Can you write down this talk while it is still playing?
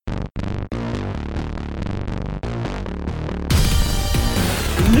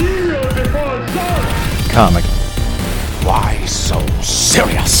Comic. Why so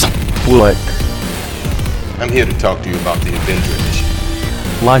serious? What? I'm here to talk to you about the Avenger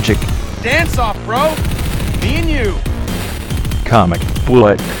Initiative. Logic. Dance off, bro! Me and you! Comic.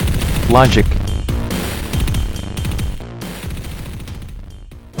 What? Logic.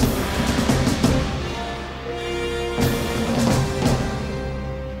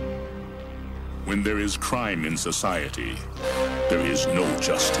 When there is crime in society, there is no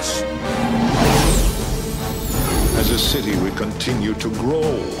justice. As a city, we continue to grow.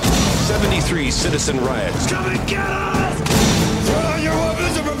 73 citizen riots. Come and get us! Throw down your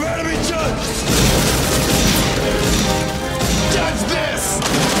weapons and prepare to be judged! Judge this!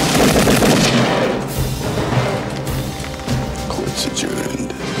 Quits at your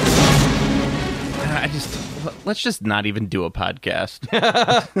end. Let's just not even do a podcast.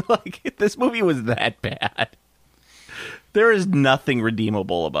 Like, this movie was that bad. There is nothing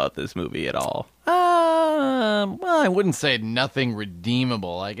redeemable about this movie at all. Well, I wouldn't say nothing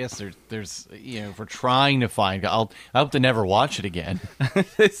redeemable. I guess there's if we're trying to find, I hope to never watch it again.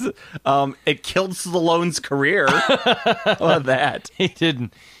 It killed Stallone's career. How about that? He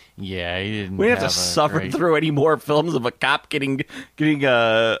didn't. Yeah, he didn't. We have to suffer through any more films of a cop getting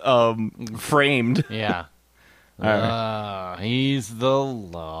framed. Yeah. He's the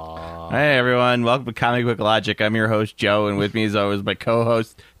law. Hey everyone, welcome to Comic Book Logic. I'm your host Joe, and with me as always my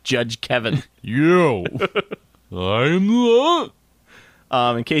co-host Judge Kevin. Yo, I'm the.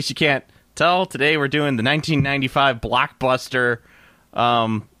 In case you can't tell, today we're doing the 1995 blockbuster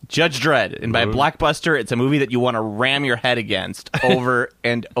Judge Dredd, and by blockbuster, it's a movie that you want to ram your head against over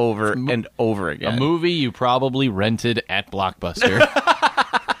and over and over again. A movie you probably rented at Blockbuster.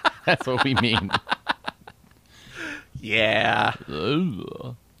 That's what we mean. Yeah.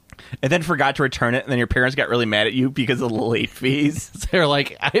 And then forgot to return it, and then your parents got really mad at you because of the late fees. They're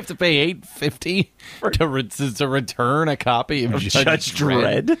like, I have to pay $8.50 to return a copy of Judge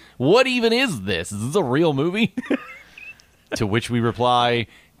Dredd. What even is this? Is this a real movie? To which we reply,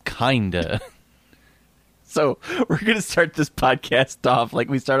 kinda. So we're going to start this podcast off like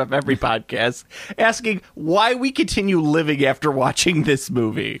we start off every podcast, asking why we continue living after watching this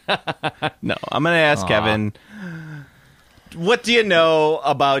movie. No, I'm going to ask Kevin, what do you know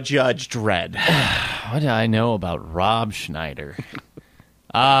about Judge Dredd? What do I know about Rob Schneider?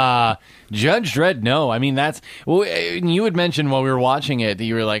 Judge Dredd, no. I mean, that's... Well, you had mentioned while we were watching it that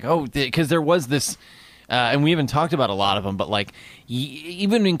you were like, oh, because there was this... and we haven't talked about a lot of them, but like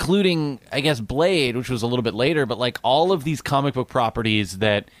even including, I guess, Blade, which was a little bit later, but like all of these comic book properties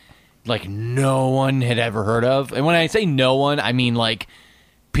that like no one had ever heard of. And when I say no one, I mean like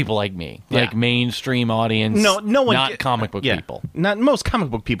people like me, like mainstream audience. No one, not comic book people. Not most comic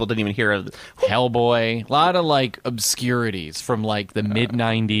book people didn't even hear of this. Hellboy, a lot of like obscurities from like the mid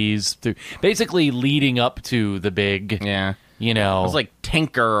 '90s through basically leading up to the big. Yeah, it was like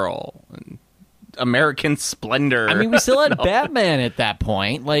Tank Girl. American Splendor. I mean, we still had Batman at that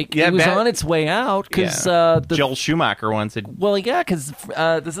point. Like, it was on its way out because Joel Schumacher once said, "Well, yeah, because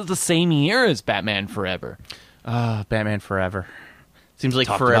this is the same year as Batman Forever." Batman Forever seems like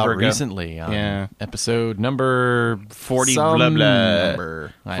Talked forever about ago. Recently, episode number 40. Blah blah.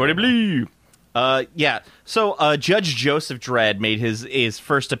 Number, 40 blue. So Judge Joseph Dredd made his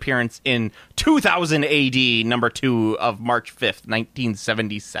first appearance in 2000 AD, number 2 of March 5th,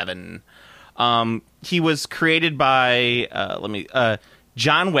 1977. He was created by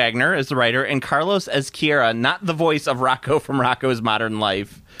John Wagner as the writer and Carlos Ezquerra, not the voice of Rocco from Rocco's Modern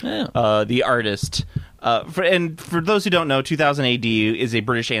Life, the artist. For those who don't know, 2000 AD is a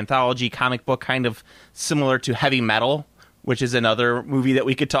British anthology comic book, kind of similar to Heavy Metal, which is another movie that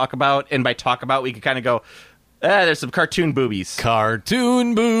we could talk about. And by talk about, we could kind of go, there's some cartoon boobies.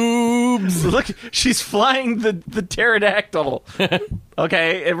 Cartoon boobs. Look, she's flying the pterodactyl.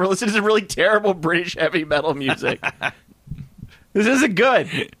 Okay, and we're listening to really terrible British heavy metal music. This isn't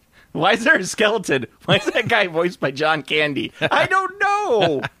good. Why is there a skeleton? Why is that guy voiced by John Candy? I don't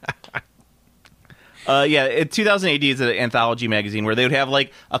know. 2000 AD is an anthology magazine where they would have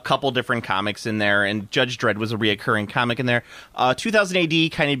like a couple different comics in there, and Judge Dredd was a reoccurring comic in there. 2000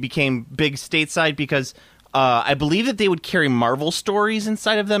 AD kind of became big stateside because I believe that they would carry Marvel stories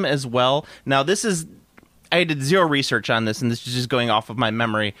inside of them as well. Now, I did zero research on this, and this is just going off of my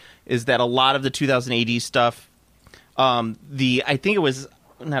memory, is that a lot of the 2000 AD stuff, I think it was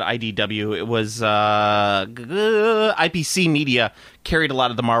not IDW, it was IPC Media carried a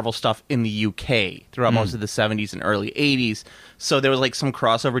lot of the Marvel stuff in the UK throughout most of the 70s and early 80s. So there was like some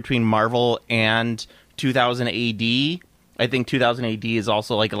crossover between Marvel and 2000 AD. I think 2000 AD is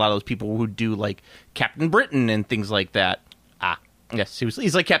also like a lot of those people who do like Captain Britain and things like that. Yes,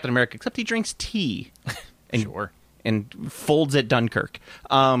 he's like Captain America, except he drinks tea. And folds at Dunkirk.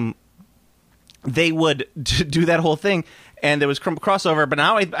 They would do that whole thing, and there was crossover. But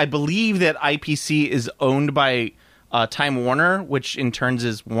now I believe that IPC is owned by Time Warner, which in turn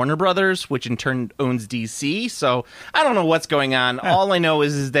is Warner Brothers, which in turn owns DC. So I don't know what's going on. All I know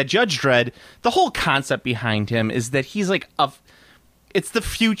is that Judge Dredd, the whole concept behind him is that he's like it's the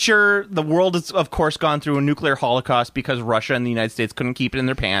future. The world has, of course, gone through a nuclear holocaust because Russia and the United States couldn't keep it in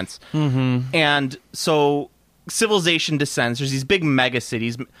their pants. Mm-hmm. And so civilization descends. There's these big mega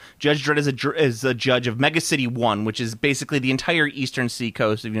cities. Judge Dredd is a judge of Mega City 1, which is basically the entire eastern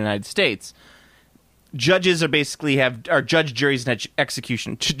seacoast of the United States. Judges are basically are judge, juries, and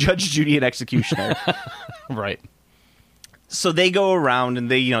execution. Judge, jury, and executioner. Right. So they go around and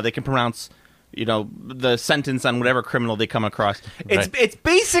they can pronounce the sentence on whatever criminal they come across. It's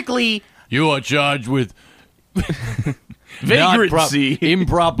basically you are charged with vagrancy,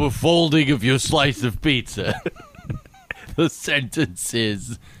 improper folding of your slice of pizza. The sentence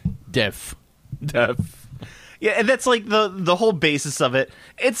is death. Yeah, and that's like the whole basis of it.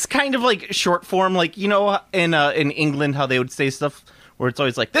 It's kind of like short form, like in England how they would say stuff where it's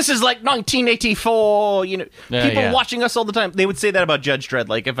always like, this is like 1984. People watching us all the time. They would say that about Judge Dredd.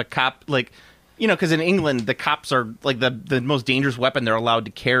 Like if a cop, because in England the cops are like the most dangerous weapon they're allowed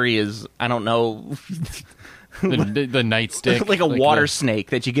to carry is, I don't know, the nightstick, like a water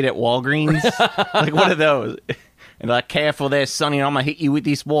snake that you get at Walgreens, like one of those. And like, careful there, Sonny, I'm gonna hit you with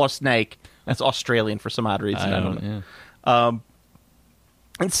this water snake. That's Australian for some odd reason. I don't know. Yeah.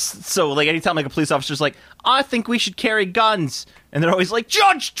 And so, like, anytime like a police officer's like, I think we should carry guns, and they're always like,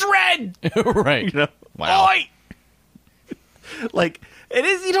 Judge Dredd, right? Wow. Oi! Like, it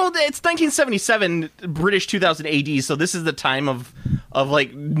is, it's 1977, British 2000 AD, so this is the time of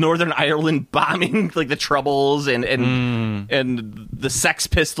like Northern Ireland bombing, like the Troubles, and the Sex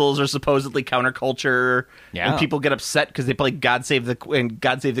Pistols are supposedly counterculture, and people get upset because they play God Save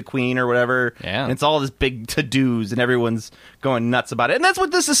the Queen or whatever, and it's all this big to-dos, and everyone's going nuts about it, and that's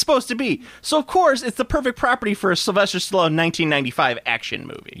what this is supposed to be. So of course, it's the perfect property for a Sylvester Stallone 1995 action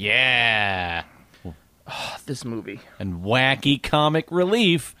movie. Yeah. This movie. And wacky comic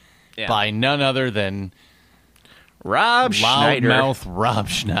relief by none other than Rob Schneider. Loudmouth Rob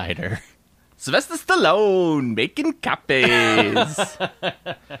Schneider. Sylvester Stallone making copies.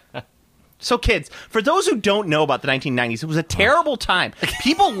 So, kids, for those who don't know about the 1990s, it was a terrible time.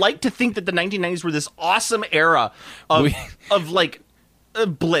 People like to think that the 1990s were this awesome era of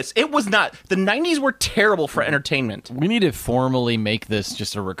bliss. It was not. The 90s were terrible for entertainment. We need to formally make this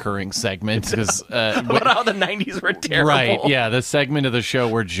just a recurring segment because about how the 90s were terrible. Right? Yeah, the segment of the show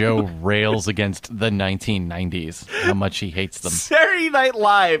where Joe rails against the 1990s, how much he hates them. Saturday Night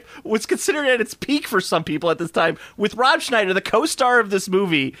Live was considered at its peak for some people at this time, with Rob Schneider, the co-star of this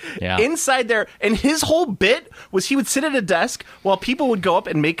movie, inside there, and his whole bit was he would sit at a desk while people would go up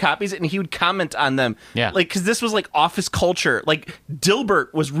and make copies, and he would comment on them. Yeah, like because this was like office culture, like Dilbert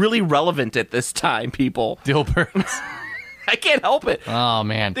was really relevant at this time, people. Dilbert. I can't help it. Oh,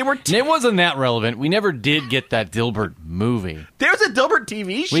 man. They were it wasn't that relevant. We never did get that Dilbert movie. There's a Dilbert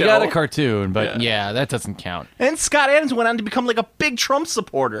TV show. We got a cartoon, but yeah, that doesn't count. And Scott Adams went on to become like a big Trump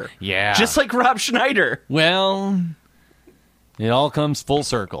supporter. Yeah. Just like Rob Schneider. Well, it all comes full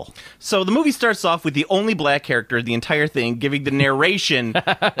circle. So the movie starts off with the only black character of the entire thing giving the narration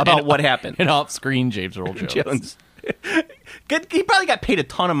about what happened. And off-screen James Earl Jones. He probably got paid a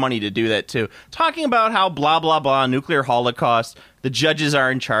ton of money to do that, too. Talking about how blah, blah, blah, nuclear holocaust, the judges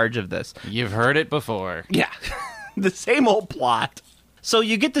are in charge of this. You've heard it before. Yeah. The same old plot. So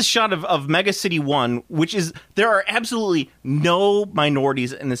you get this shot of Mega City 1, which is, there are absolutely no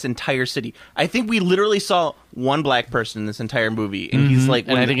minorities in this entire city. I think we literally saw one black person in this entire movie, and he's like...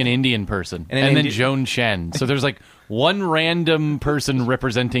 And I think an Indian person. And then Joan Chen. So there's like one random person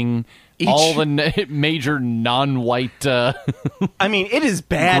representing... all the major non-white I mean, it is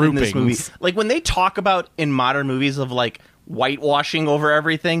bad groupings. In this movie. Like, when they talk about in modern movies of, like, whitewashing over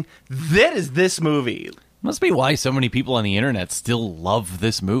everything, that is this movie. Must be why so many people on the internet still love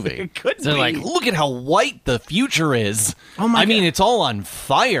this movie. It could They're be. like, look at how white the future is. Oh my God. mean, it's all on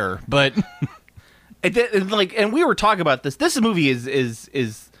fire, but... and we were talking about this. This movie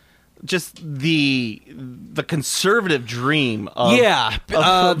is just the conservative dream of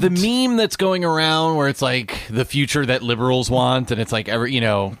the meme that's going around where it's like the future that liberals want, and it's like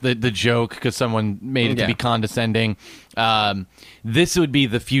the joke because someone made it to be condescending. This would be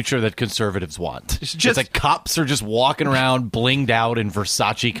the future that conservatives want. It's like cops are just walking around blinged out in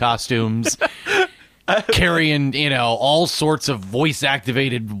Versace costumes. carrying, all sorts of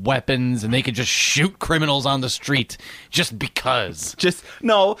voice-activated weapons, and they can just shoot criminals on the street just because.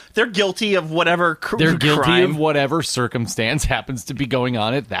 No, they're guilty of whatever They're guilty crime. of whatever circumstance happens to be going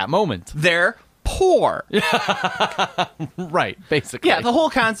on at that moment. They're poor. Right, basically. Yeah, the whole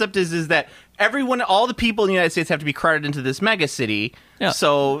concept is that all the people in the United States have to be crowded into this mega city. Yeah.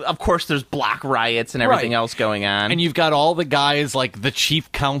 So, of course, there's block riots and everything else going on. And you've got all the guys, like the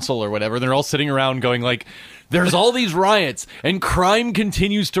chief counsel or whatever, they're all sitting around going like, there's all these riots and crime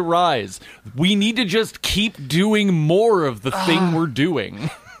continues to rise. We need to just keep doing more of the thing we're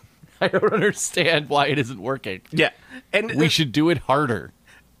doing. I don't understand why it isn't working. Yeah. And We should do it harder.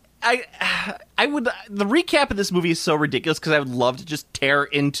 I would. The recap of this movie is so ridiculous because I would love to just tear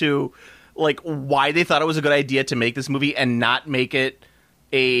into like why they thought it was a good idea to make this movie and not make it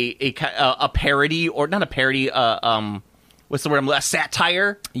a parody, or not a parody. What's the word? A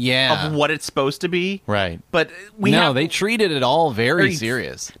satire. Yeah. Of what it's supposed to be. Right. But they treated it all very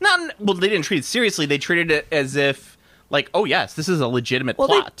serious. Well, they didn't treat it seriously. They treated it as if, like, oh yes, this is a legitimate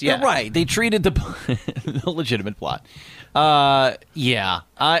plot. Yeah. Right. They treated the legitimate plot. Yeah.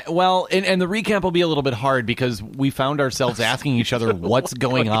 And the recap will be a little bit hard because we found ourselves asking each other what's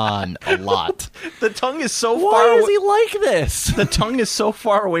going on a lot. The tongue is so far. Why is he like this? The tongue is so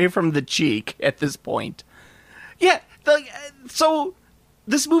far away from the cheek at this point. Yeah. So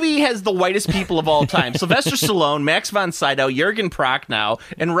this movie has the whitest people of all time. Sylvester Stallone, Max von Sydow, Jürgen Prochnow,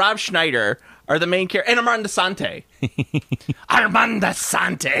 and Rob Schneider are the main characters. And Armand Assante. Armand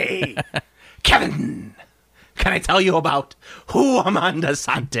Assante. Kevin, can I tell you about who Armand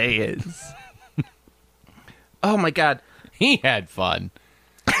Assante is? Oh, my God. He had fun.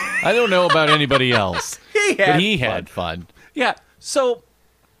 I don't know about anybody else. He had fun. Yeah. So...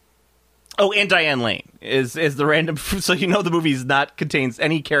 Oh, and Diane Lane is the random... So the movie contains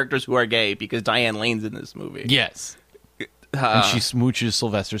any characters who are gay because Diane Lane's in this movie. Yes. And she smooches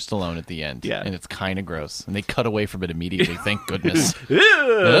Sylvester Stallone at the end. Yeah. And it's kind of gross. And they cut away from it immediately, thank goodness.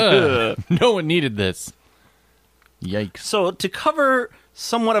 No one needed this. Yikes. So to cover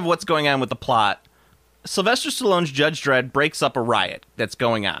somewhat of what's going on with the plot, Sylvester Stallone's Judge Dredd breaks up a riot that's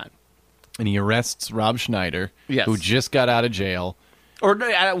going on. And he arrests Rob Schneider, Yes. who just got out of jail. Or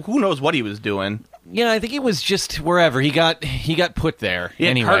who knows what he was doing. Yeah, I think it was just wherever. He got put there. He had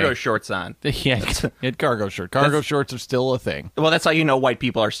anyway. cargo shorts on. He had cargo shorts. Cargo shorts are still a thing. Well, that's how you know white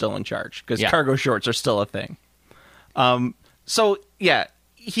people are still in charge, because cargo shorts are still a thing. So, yeah,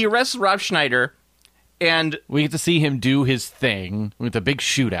 he arrests Rob Schneider, and... We get to see him do his thing with a big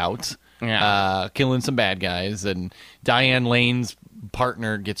shootout, Yeah. killing some bad guys, and Diane Lane's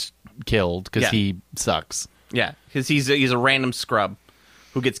partner gets killed because he sucks. Yeah, because he's a random scrub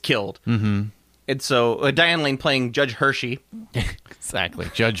who gets killed. Mm-hmm. And so Diane Lane playing Judge Hershey. Exactly.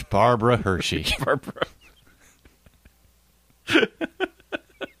 Judge Barbara Hershey. Barbara.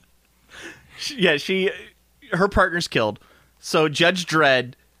 Yeah, her partner's killed. So Judge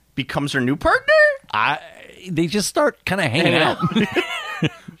Dredd becomes her new partner? They just start kind of hanging out.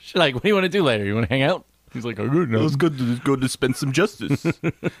 She's like, what do you want to do later? You want to hang out? He's like, oh, good. No. Let's go dispense some justice.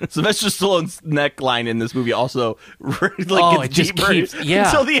 Sylvester Stallone's neckline in this movie also gets it just deeper keeps,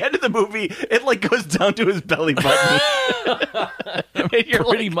 until the end of the movie. It goes down to his belly button. And you're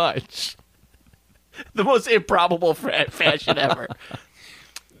pretty much the most improbable fashion ever.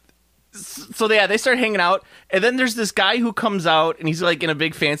 So they start hanging out, and then there's this guy who comes out, and he's like in a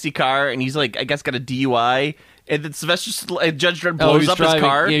big fancy car, and he's like, I guess, got a DUI. And then Judge Dredd blows up his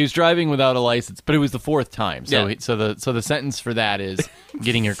car. Yeah, he was driving without a license, but it was the fourth time. So, Yeah. so the sentence for that is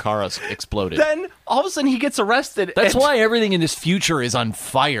getting your car exploded. Then all of a sudden he gets arrested. That's why everything in this future is on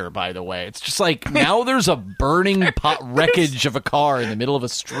fire. By the way, it's just like now there's a burning wreckage of a car in the middle of a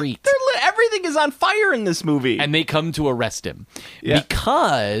street, everything is on fire in this movie. and they come to arrest him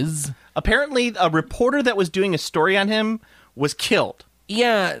because apparently a reporter that was doing a story on him was killed.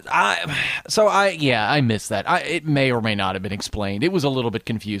 Yeah, I missed that. It may or may not have been explained. It was a little bit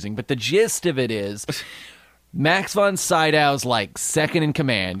confusing, but the gist of it is Max von Sydow's like second in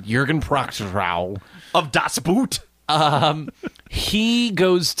command, Jürgen Prochnow of Das Boot. He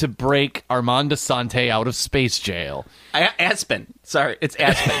goes to break Armand Assante out of space jail. Aspen. Sorry, it's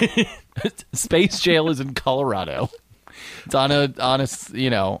Aspen. Space jail is in Colorado. It's on a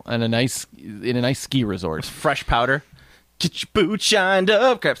in a nice ski resort. Fresh powder. Get your boots shined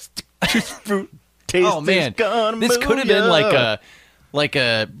up. Fruit taste. Oh man, this could have been like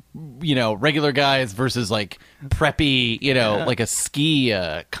a regular guys versus like preppy, like a ski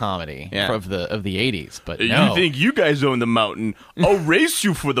comedy of the 80s. But no. You think you guys own the mountain? I'll race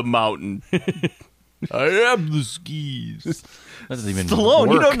you for the mountain. I am the skis. That doesn't even Stallone,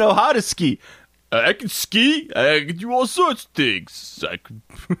 work. you don't know how to ski. I can ski. I can do all sorts of things.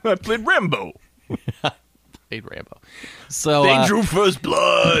 I played Rambo. Played Rambo. So They drew first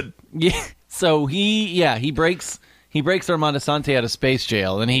blood. yeah. So he breaks Armand Assante out of space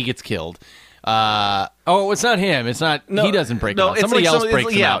jail, and he gets killed. It's not him. It's not. He doesn't break him out. Somebody else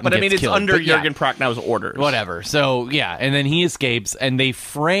breaks him out. And but I mean, gets it's killed. under But yeah, Jurgen Prochnow's orders. whatever. So yeah, and then he escapes, and they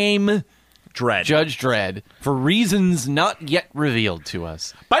frame Dredd. Judge Dredd for reasons not yet revealed to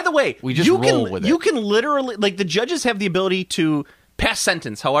us. By the way, We just you roll can with it. you can literally the judges have the ability to pass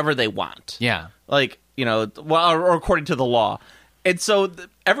sentence however they want. Yeah. Or according to the law, and so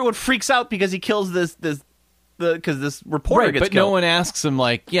everyone freaks out because he kills this reporter Right, gets but killed. no one asks him,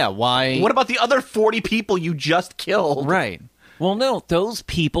 why? What about the other 40 people you just killed? Right. Well, no, those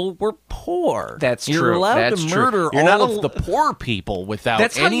people were poor. That's You're true. allowed That's to true. murder You're all not of the poor people without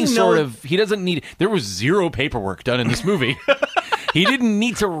That's how any you sort know- of... He doesn't need... There was zero paperwork done in this movie. He didn't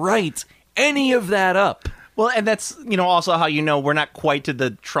need to write any of that up. Well, and that's also how we're not quite to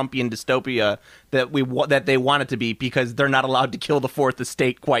the Trumpian dystopia that they want it to be, because they're not allowed to kill the fourth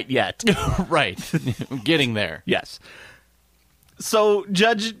estate quite yet. Right. Getting there. Yes. So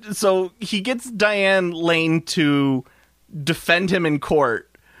he gets Diane Lane to defend him in court,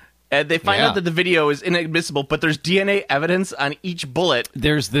 and they find out that the video is inadmissible, but there's DNA evidence on each bullet.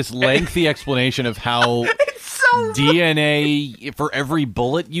 There's this lengthy explanation of how DNA, for every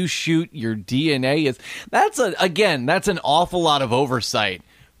bullet you shoot, your DNA is... That's an awful lot of oversight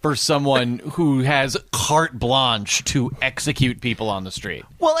for someone who has carte blanche to execute people on the street.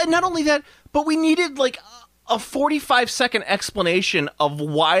 Well, and not only that, but we needed a 45-second explanation of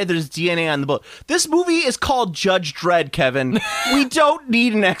why there's DNA on the bullet. This movie is called Judge Dredd, Kevin. We don't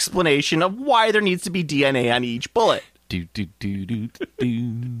need an explanation of why there needs to be DNA on each bullet. Do, do, do, do,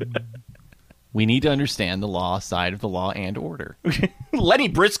 do. We need to understand the law side of the law and order. Lenny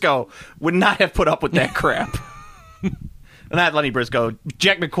Briscoe would not have put up with that crap. Not Lenny Briscoe,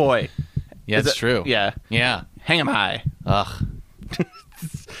 Jack McCoy. Yeah, that's true. Yeah. Yeah. Hang him high. Ugh.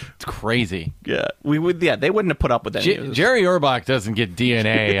 It's crazy. Yeah. They wouldn't have put up with that. Jerry Orbach doesn't get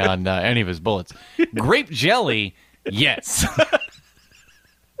DNA on any of his bullets. Grape jelly, yes.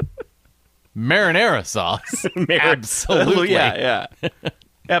 Marinara sauce, absolutely. Yeah.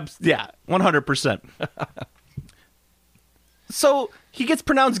 Yeah, 100%. So he gets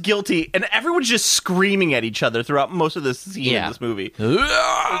pronounced guilty, and everyone's just screaming at each other throughout most of this scene in this movie.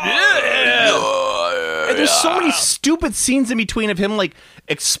 And there's so many stupid scenes in between of him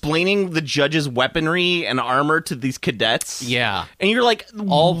explaining the judge's weaponry and armor to these cadets. Yeah. And you're like,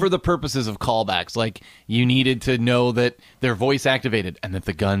 all for the purposes of callbacks. You needed to know that they're voice activated and that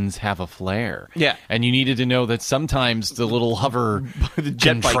the guns have a flare. Yeah. And you needed to know that sometimes the little hover The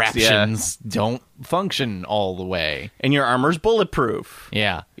jet bikes, contraptions don't function all the way. and your armor's bulletproof.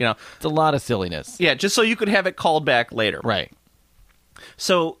 Yeah. You know, It's a lot of silliness. yeah, just so you could have it called back later. Right.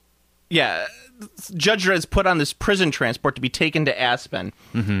 So, yeah, Judge Dredd's put on this prison transport to be taken to Aspen.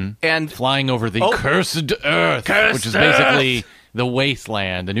 Mm-hmm. And Flying over the cursed Earth, which is basically the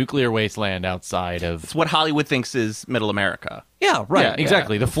wasteland, the nuclear wasteland outside of... it's what Hollywood thinks is Middle America. Yeah, right. Yeah,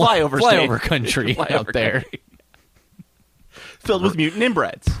 exactly. yeah. The Flyover flyover state. country Flyover out there. country. Filled with mutant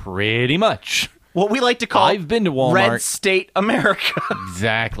inbreds. Pretty much. What we like to call I've been to Walmart. Red State America.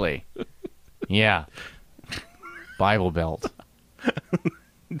 Exactly. Yeah. Bible Belt.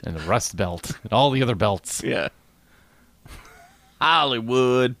 And the Rust Belt. And all the other belts. Yeah.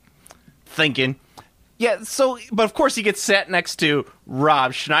 Hollywood. Thinking. Yeah, so, but of course he gets sat next to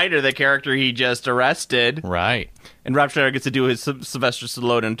Rob Schneider, the character he just arrested. Right. And Rob Schneider gets to do his Sylvester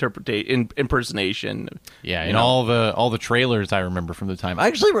Stallone impersonation. Yeah, You and know? all the trailers I remember from the time. I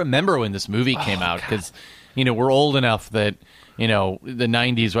actually remember when this movie came out because, we're old enough that, the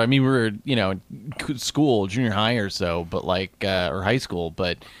 90s. I mean, we were, in school, junior high or so, but or high school.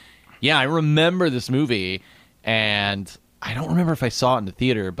 But yeah, I remember this movie, and I don't remember if I saw it in the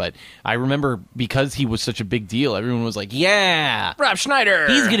theater, but I remember because he was such a big deal, everyone was like, yeah, Rob Schneider!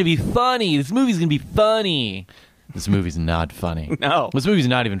 he's going to be funny. This movie's going to be funny. This movie's not funny. No. This movie's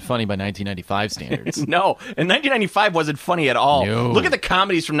not even funny by 1995 standards. No, and 1995 wasn't funny at all. No. Look at the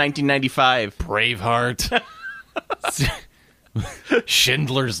comedies from 1995. Braveheart.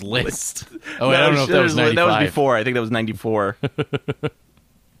 Schindler's List. Oh, No, I don't know if that was 95. That was before. I think that was 94.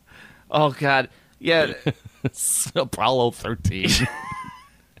 Oh, God. Yeah. Apollo 13.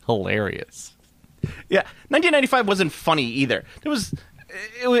 Hilarious. Yeah. 1995 wasn't funny either. It was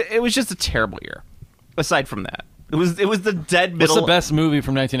just a terrible year. Aside from that. It was the dead middle. What's the best movie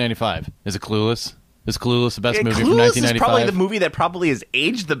from 1995? Is it Clueless? Is Clueless the best movie from Clueless 1995? is probably the movie that probably has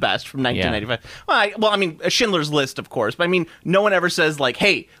aged the best from 1995. Well, I mean, Schindler's List, of course, but I mean, no one ever says like,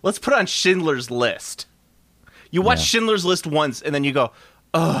 "Hey, let's put on Schindler's List." You watch Schindler's List once, and then you go,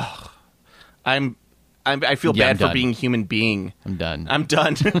 "Ugh, I feel bad for being a human being. I'm done. I'm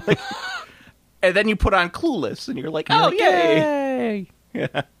done." And then you put on Clueless, and you're like, "Oh, like, yay!" Yeah.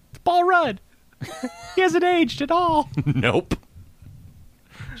 It's Paul Rudd. He hasn't aged at all. Nope.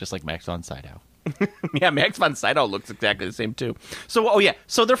 Just like Max von Sydow. Yeah, Max von Sydow looks exactly the same too. So,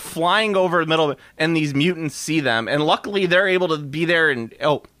 so they're flying over the middle of it, and these mutants see them, and luckily they're able to be there. And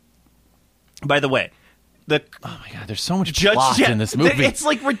by the way, oh my god, there's so much plot in this movie. It's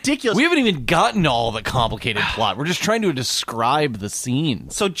like ridiculous. We haven't even gotten all the complicated plot. We're just trying to describe the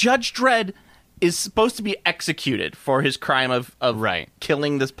scenes. So Judge Dredd is supposed to be executed for his crime of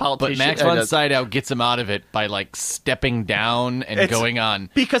killing this politician. But Max von Sydow gets him out of it by like stepping down and going on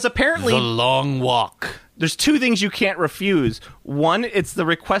because apparently the long walk. There's two things you can't refuse. One, it's the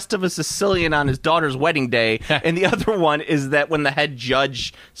request of a Sicilian on his daughter's wedding day, and the other one is that when the head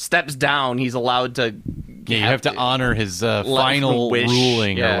judge steps down, he's allowed to. Yeah, you have to honor his final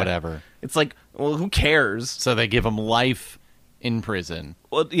ruling or whatever. It's like, well, who cares? So they give him life in prison.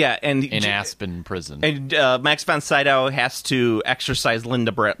 Well, yeah, and in Aspen prison. And Max von Sydow has to exorcise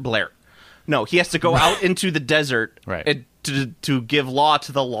Linda Blair. No, he has to go out into the desert to give law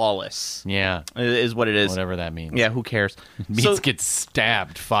to the lawless. Yeah. Is what it is. Whatever that means. Yeah, who cares? It means gets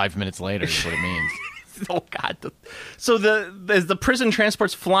stabbed 5 minutes later is what it means. Oh, God. So as the prison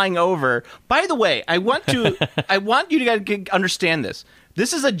transport's flying over, by the way, I want you to understand this.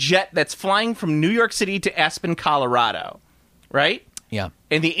 This is a jet that's flying from New York City to Aspen, Colorado, right? Yeah.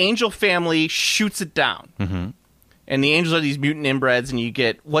 And the Angel family shoots it down. Mm-hmm. And the Angels are these mutant inbreds, and you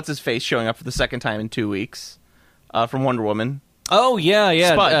get what's-his-face showing up for the second time in 2 weeks from Wonder Woman. Oh, yeah.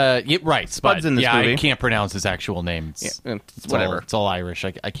 Spud. Right, Spud's in this movie. I can't pronounce his actual name. It's whatever. It's all Irish.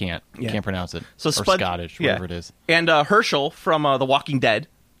 I can't pronounce it. So or Spud, Scottish, whatever it is. And Herschel from The Walking Dead.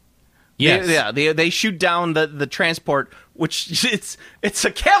 Yes. They shoot down the transport, which it's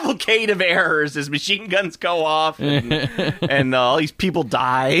a cavalcade of errors as machine guns go off and all these people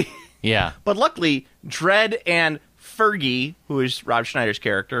die. Yeah. But luckily, Dredd and Fergie, who is Rob Schneider's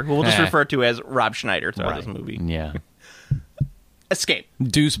character, who we'll just refer to as Rob Schneider throughout this movie. Yeah. Escape.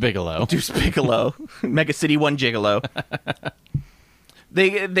 Deuce Bigelow. Mega City 1 Gigolo.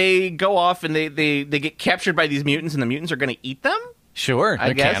 They go off and they get captured by these mutants, and the mutants are going to eat them? Sure.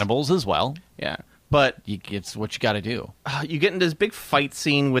 They're cannibals as well. Yeah. But it's what you got to do. You get into this big fight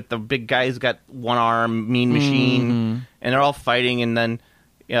scene with the big guy who's got one arm, Mean Machine, and they're all fighting, and then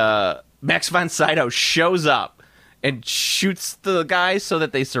Max von Sydow shows up and shoots the guys so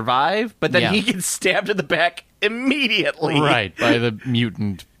that they survive, but then he gets stabbed in the back immediately. Right, by the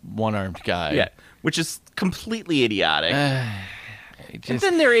mutant one-armed guy. Yeah, which is completely idiotic. And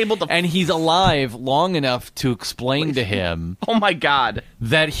then they're able to... And he's alive long enough to explain to him... Oh, my God.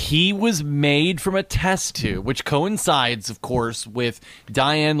 ...that he was made from a test tube, which coincides, of course, with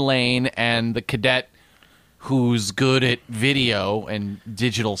Diane Lane and the cadet who's good at video and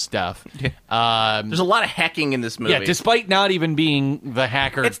digital stuff. There's a lot of hacking in this movie. Yeah, despite not even being the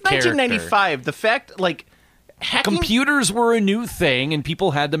hacker It's 1995. The fact, like... Hacking, computers were a new thing, and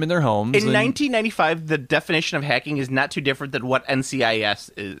people had them in their homes. In 1995, the definition of hacking is not too different than what NCIS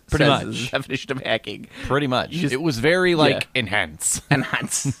is. Pretty much. Is the definition of hacking. Pretty much. It was very, enhance.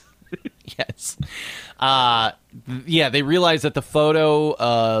 Enhance. Yes. They realized that the photo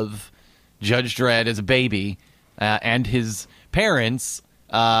of Judge Dredd as a baby and his parents...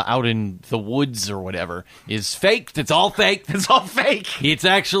 out in the woods or whatever, is faked. It's all fake. It's all fake. It's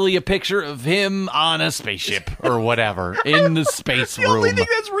actually a picture of him on a spaceship or whatever in the space room. The only thing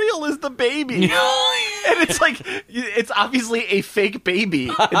that's real is the baby. And it's like, it's obviously a fake baby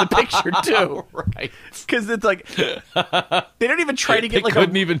in the picture, too. Right. Because it's like, they don't even try to get they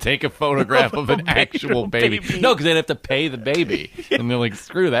couldn't even take a photograph of an actual baby. No, because they'd have to pay the baby. And they're like,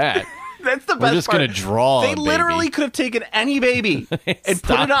 screw that. That's the best We're just part. Going to draw They a literally baby. Could have taken any baby and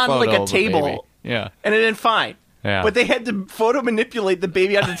put it on photo like a of table. baby. Yeah. And it been fine. Yeah. But they had to photo manipulate the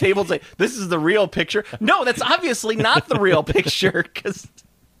baby on the table and say, this is the real picture. No, that's obviously not the real picture. Because,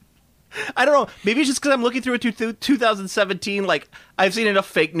 I don't know, maybe it's just because I'm looking through it 2017. Like, I've seen enough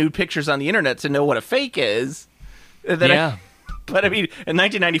fake nude pictures on the internet to know what a fake is. But I mean, in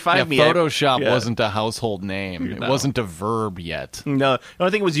 1995, Photoshop wasn't a household name. It wasn't a verb yet. No, the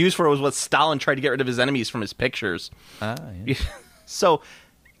only thing it was used for was what Stalin tried to get rid of his enemies from his pictures. Yeah.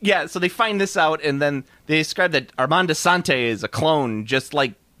 So they find this out, and then they describe that Armand Assante is a clone, just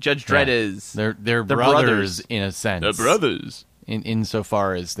like Judge Dredd is. They're brothers in a sense. They're brothers.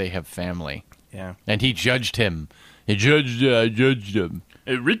 Insofar as they have family. Yeah. And he judged him. He judged him.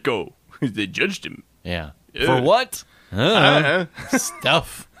 Hey, Rico, they judged him. Yeah. Yeah. For what?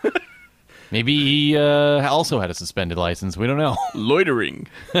 Stuff. Maybe he also had a suspended license. We don't know. Loitering.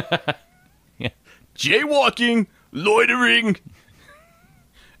 Yeah. Jaywalking, loitering,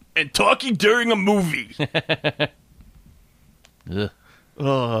 and talking during a movie. Ugh,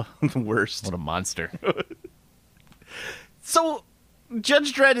 Oh, the worst. what a monster. So,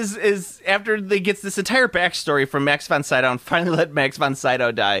 Judge Dredd is after they gets this entire backstory from Max von Sydow and finally let Max von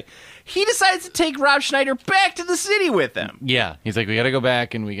Sydow die, he decides to take Rob Schneider back to the city with him. Yeah. He's like, we got to go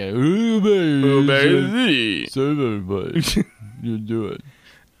back and we got Baby. You do it.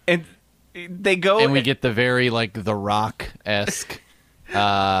 And they go... And we get the very, like, The Rock-esque...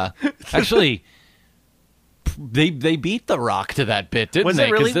 actually, they beat The Rock to that bit, didn't Was they?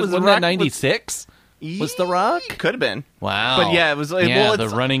 it really? 'Cause Was wasn't The that Rock- 96? Was The Rock? Could have been. Wow. But yeah, it was... Yeah, well, the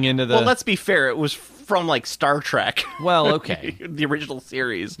it's, running into the... well, let's be fair. It was from, like, Star Trek. Well, okay. The original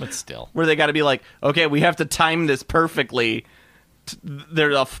series. But still. Where they got to be like, okay, we have to time this perfectly.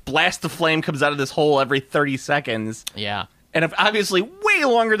 There's a blast of flame comes out of this hole every 30 seconds. Yeah. And if obviously way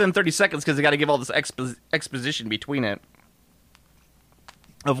longer than 30 seconds because they got to give all this exposition between it.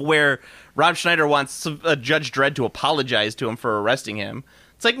 Of where Rob Schneider wants Judge Dredd to apologize to him for arresting him.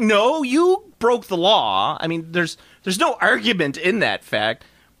 It's like, no, you broke the law. I mean, there's no argument in that fact.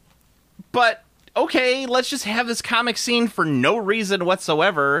 But, okay, let's just have this comic scene for no reason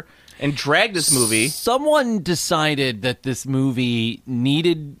whatsoever and drag this movie. Someone decided that this movie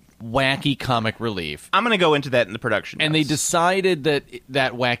needed wacky comic relief. I'm going to go into that in the production And they notes. decided that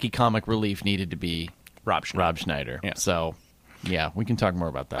that wacky comic relief needed to be Rob Schneider. Yeah. So, yeah, we can talk more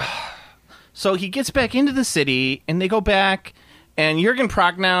about that. So he gets back into the city, and they go back, and Jurgen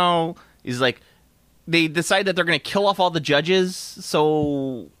Prochnow is like, they decide that they're going to kill off all the judges,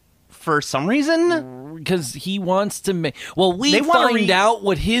 so for some reason... Because he wants to make... Well, we They wanna find out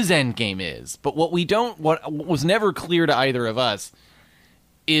what his end game is, but what we don't... What was never clear to either of us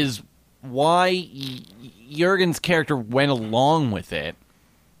is why Jurgen's character went along with it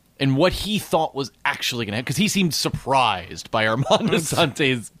and what he thought was actually going to happen. Because he seemed surprised by Armando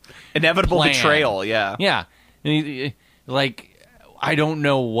Sante's Inevitable plan. betrayal, yeah. Yeah. And he, like, I don't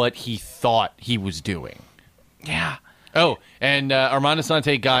know what he thought he was doing. Yeah. Oh, and Armando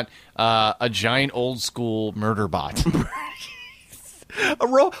Sante got a giant old school murder bot. Why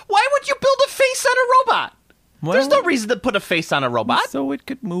would you build a face on a robot? There's no reason to put a face on a robot. So it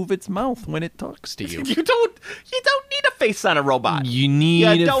could move its mouth when it talks to you. You don't need a face on a robot. You need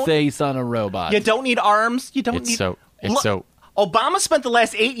You a don't- face on a robot. You don't need arms. You don't It's need... so- it's Look, so- Obama spent the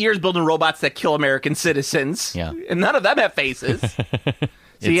last 8 years building robots that kill American citizens. Yeah. And none of them have faces.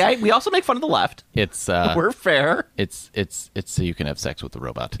 See, we also make fun of the left. It's We're fair. it's so you can have sex with the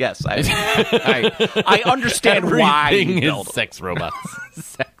robot. Yes, I understand why Everything you is build sex robots.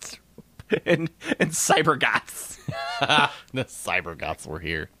 sex and cybergots. The cybergots were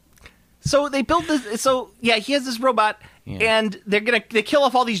here. So they built this. So yeah, he has this robot, Yeah. and they kill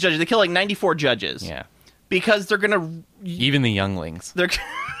off all these judges. They kill like 94 judges. Yeah. Because they're gonna Even the younglings. they're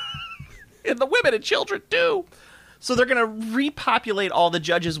and the women and children too. So they're gonna repopulate all the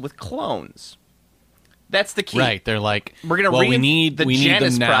judges with clones. That's the key. Right. They're like, We're gonna we need the we need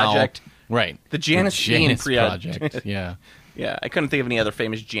Janus them now. Project. Right. The Janus Ian Project. Yeah. Yeah, I couldn't think of any other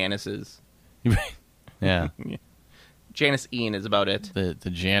famous Januses. Yeah. Janice Ian is about it. The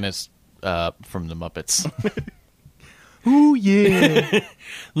Janus from the Muppets. Oh yeah.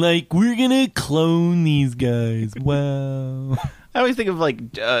 Like, we're gonna clone these guys. Wow. I always think of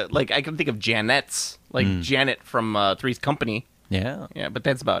like I can think of Janettes, like Janet from Three's Company. Yeah. Yeah, but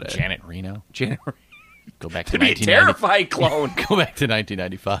that's about it. Janet Reno. Janet. Go back to To be a 1990. terrifying clone. Go back to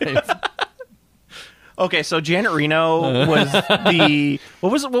 1995. Okay, so Janet Reno was the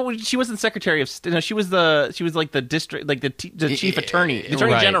she wasn't Secretary of no, she was like the district, like the chief attorney, the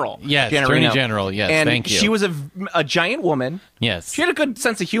attorney Right. general. Yes, Janet Attorney Reno. General, yes, and thank you. She was a giant woman. Yes. She had a good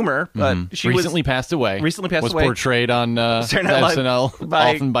sense of humor, but she recently passed away. recently passed was away. portrayed on Saturday Night Live SNL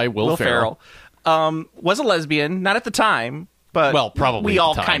often by Will Ferrell. Was a lesbian, not at the time, but Well, probably we at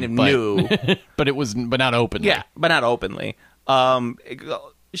all the time, kind of but- knew. but not openly. Yeah, but not openly.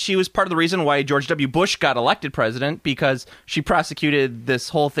 She was part of the reason why George W. Bush got elected president because she prosecuted this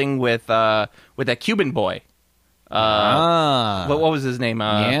whole thing with that Cuban boy. What was his name?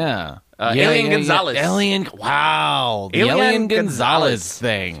 Alien Gonzalez. Wow. The Alien Alien Gonzalez. Gonzalez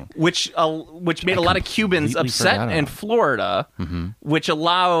thing. Which made a lot of Cubans completely upset forgot in about it. Florida, which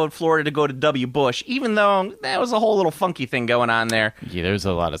allowed Florida to go to W. Bush, even though that was a whole little funky thing going on there. Yeah, there's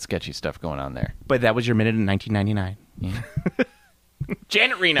a lot of sketchy stuff going on there. But that was your minute in 1999.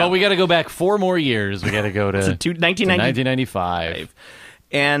 Janet Reno. But we got to go back 4 more years. We got to go to 1995.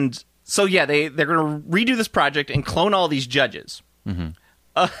 And so, yeah, they're going to redo this project and clone all these judges.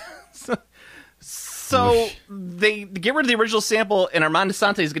 So they get rid of the original sample, and Armand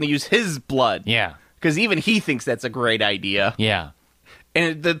Assante is going to use his blood. Yeah. Because even he thinks that's a great idea. Yeah.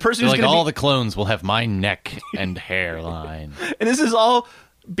 And the person They're who's like, going to all the clones will have my neck and hairline. And this is all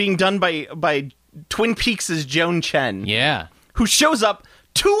being done by Twin Peaks' Joan Chen. Yeah. Who shows up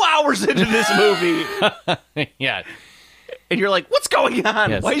 2 hours into this movie. Yeah. And you're like, what's going on?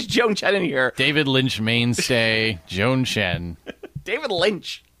 Yes. Why is Joan Chen in here? David Lynch mainstay, Joan Chen. David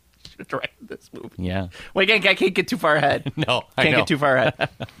Lynch should have directed this movie. Yeah. Well, I can't get too far ahead. No, I Can't know. get too far ahead.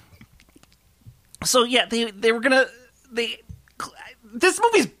 So, yeah, they were going to... This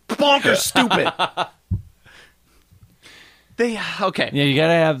movie's bonkers stupid. Okay. Yeah, you got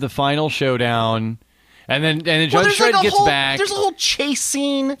to have the final showdown. And then Judge there's Dredd like gets back. There's a whole chase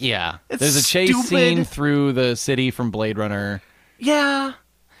scene. Yeah. It's There's a chase stupid. scene through the city from Blade Runner. Yeah.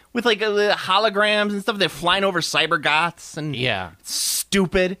 With like the holograms and stuff. They're flying over cybergoths and Yeah.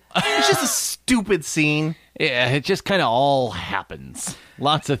 stupid. It's just a stupid scene. Yeah, it just kind of all happens.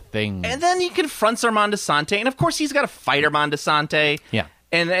 Lots of things. And then he confronts Armand Assante, and of course he's got to fight Armand Assante. Yeah.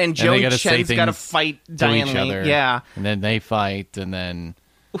 And they Joan gotta say Chen's got to things fight to Diane each Lane. other. Yeah. And then they fight, and then...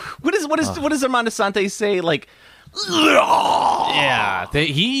 What does Armand Assante say? Like, Yeah,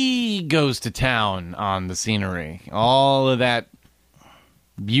 he goes to town on the scenery. All of that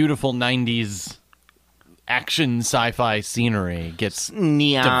beautiful 90s action sci-fi scenery gets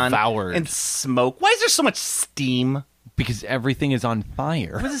neon devoured. and smoke. Why is there so much steam? Because everything is on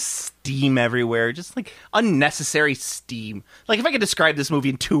fire. What is steam everywhere? Just like unnecessary steam. Like if I could describe this movie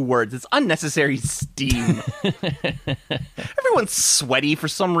in 2 words, it's unnecessary steam. Everyone's sweaty for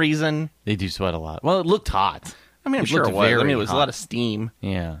some reason. They do sweat a lot. Well, it looked hot. I mean, I'm It sure it looked was. I very mean, it was a hot. lot of steam.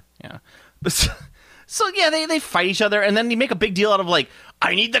 Yeah. Yeah. So yeah, they fight each other, and then they make a big deal out of like,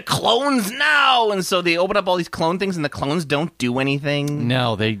 I need the clones now, and so they open up all these clone things, and the clones don't do anything.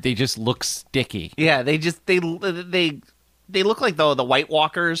 No, they just look sticky. Yeah, they look like the White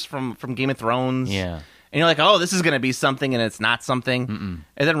Walkers from Game of Thrones. Yeah. And you're like, oh, this is going to be something, and it's not something.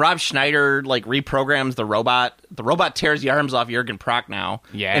 And then Rob Schneider like reprograms the robot. The robot tears the arms off Jurgen Prochnow.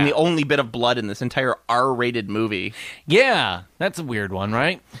 Yeah. And the only bit of blood in this entire R-rated movie. Yeah, that's a weird one,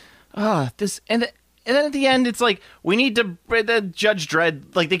 right? And then at the end, it's like, we need to... The Judge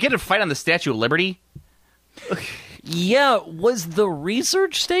Dredd... Like, they get a fight on the Statue of Liberty. Yeah, was the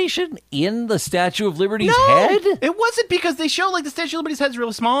research station in the Statue of Liberty's No! head? It wasn't, because they show, like, the Statue of Liberty's head's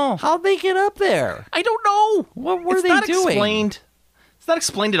really small. How'd they get up there? I don't know. What were It's they not doing? Explained. It's not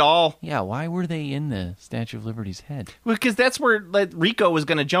explained at all. Yeah, why were they in the Statue of Liberty's head? Because that's where like, Rico was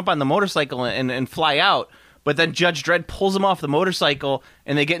going to jump on the motorcycle and fly out. But then Judge Dredd pulls him off the motorcycle,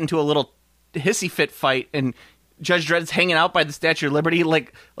 and they get into a little hissy fit fight, and Judge Dredd's hanging out by the Statue of Liberty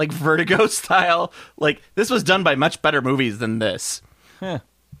like Vertigo style. Like, this was done by much better movies than this. Huh.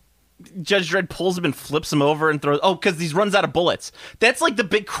 Judge Dredd pulls him and flips him over and throws... Oh, because he runs out of bullets. That's like the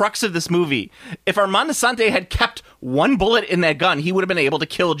big crux of this movie. If Armand Assante had kept 1 bullet in that gun, he would have been able to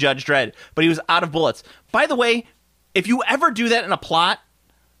kill Judge Dredd. But he was out of bullets. By the way, if you ever do that in a plot,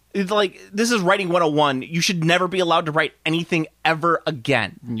 it's like, this is writing 101. You should never be allowed to write anything ever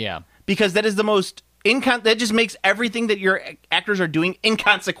again. Yeah. Because that is the most... that just makes everything that your actors are doing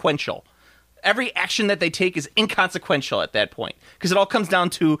inconsequential. Every action that they take is inconsequential at that point. Because it all comes down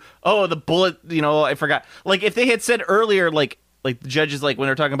to, oh, the bullet, I forgot. Like, if they had said earlier, like the judges, like, when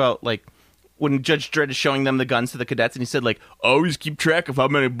they're talking about, like, when Judge Dredd is showing them the guns to the cadets, and he said, like, always keep track of how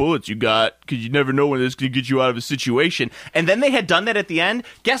many bullets you got, because you never know when this could get you out of a situation. And then they had done that at the end.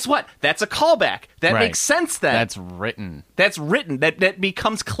 Guess what? That's a callback. That Right. makes sense then. That's written. That's written. That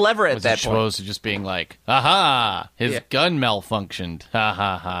becomes clever at Was that it point. supposed to just being like, aha, his Yeah. gun malfunctioned. Ha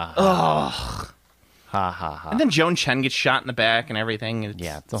ha ha. Ha ha ha. And then Joan Chen gets shot in the back and everything. And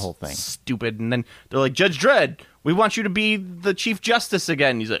Yeah, it's the whole thing. Stupid. And then they're like, Judge Dredd, we want you to be the Chief Justice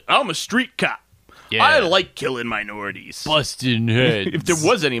again. He's like, I'm a street cop. Yeah. I like killing minorities. Busting heads. If there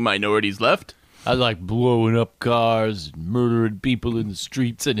was any minorities left. I like blowing up cars and murdering people in the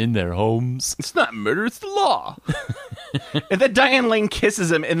streets and in their homes. It's not murder, it's the law. And then Diane Lane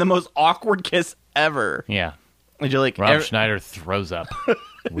kisses him in the most awkward kiss ever. Yeah. And you're like, Rob Schneider throws up.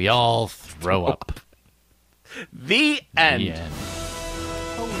 We all throw up. the end. The end.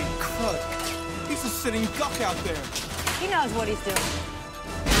 Holy crud. He's a sitting duck out there. He knows what he's doing.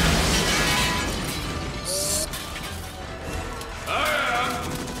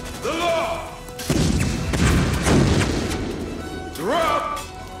 The law! Drop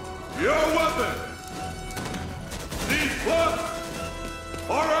your weapon! C+,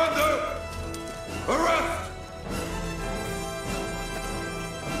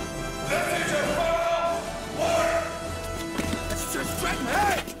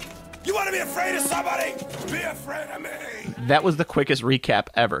 afraid of somebody. Be afraid of me. That was the quickest recap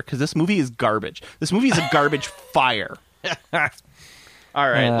ever, because this movie is garbage. This movie is a garbage fire. All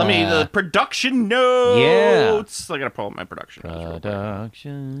right, let me the production notes. I gotta pull up my production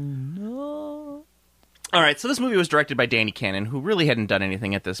notes. All right, so this movie was directed by Danny Cannon, who really hadn't done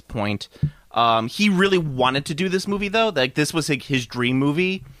anything at this point. He really wanted to do this movie, though. Like, this was his dream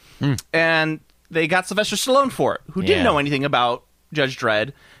movie, and they got Sylvester Stallone for it, who didn't know anything about Judge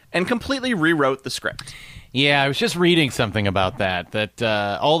Dredd, and completely rewrote the script. Yeah, I was just reading something about that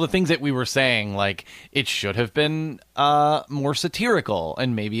all the things that we were saying, like, it should have been more satirical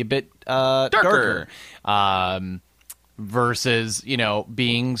and maybe a bit darker. Versus,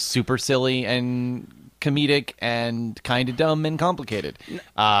 being super silly and comedic and kind of dumb and complicated.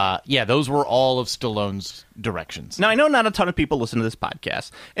 Those were all of Stallone's directions. Now, I know not a ton of people listen to this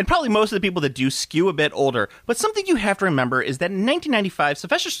podcast, and probably most of the people that do skew a bit older, but something you have to remember is that in 1995,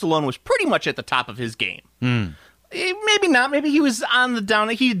 Sylvester Stallone was pretty much at the top of his game. Maybe not. Maybe he was on the down.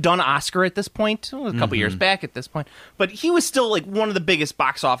 He'd done Oscar at this point, a couple years back at this point, but he was still like one of the biggest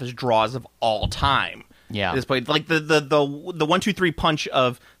box office draws of all time. Yeah, at this point, like the 1-2-3 punch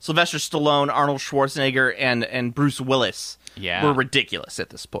of Sylvester Stallone, Arnold Schwarzenegger, and Bruce Willis were ridiculous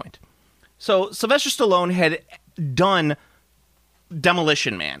at this point. So Sylvester Stallone had done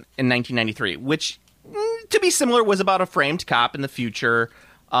Demolition Man in 1993, which, to be similar, was about a framed cop in the future,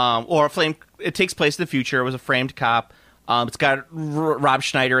 it takes place in the future. It was a framed cop. It's got Rob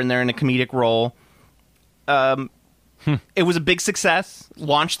Schneider in there in a comedic role. It was a big success.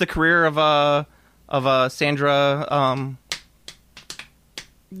 Launched the career of Sandra,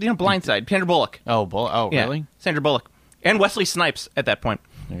 Blindside, Sandra Bullock. Really? Sandra Bullock. And Wesley Snipes at that point.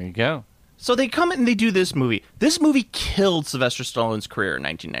 There you go. So they come and they do this movie. This movie killed Sylvester Stallone's career in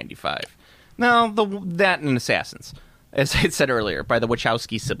 1995. Now, that and Assassins, as I said earlier, by the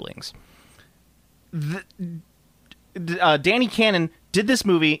Wachowski siblings. Danny Cannon did this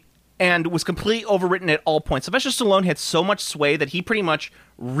movie and was completely overwritten at all points. Sylvester Stallone had so much sway that he pretty much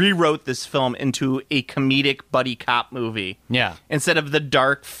rewrote this film into a comedic buddy cop movie. Yeah. Instead of the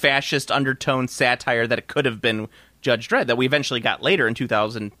dark, fascist undertone satire that it could have been Judge Dredd, that we eventually got later in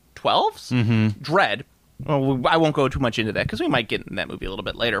 2012's Dredd. Well, I won't go too much into that, because we might get in that movie a little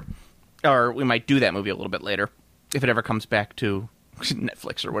bit later. Or we might do that movie a little bit later, if it ever comes back to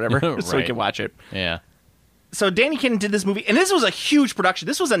Netflix or whatever, so we can watch it. Yeah. So Danny Cannon did this movie, and this was a huge production.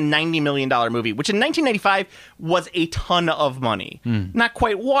 This was a $90 million movie, which in 1995 was a ton of money. Not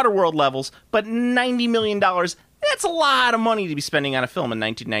quite Waterworld levels, but $90 million, that's a lot of money to be spending on a film in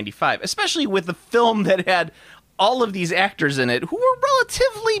 1995, especially with a film that had all of these actors in it who were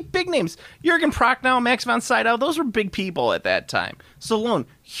relatively big names. Jürgen Prochnow, Max von Sydow, those were big people at that time. Stallone,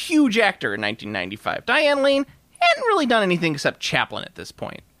 huge actor in 1995. Diane Lane hadn't really done anything except Chaplin at this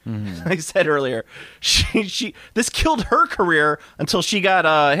point. Like I said earlier, this killed her career until she got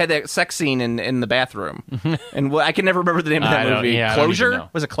had that sex scene in the bathroom. And I can never remember the name of that movie. Closure?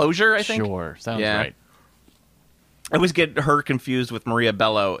 Was it Closure, I think? Sure, sounds right. I always get her confused with Maria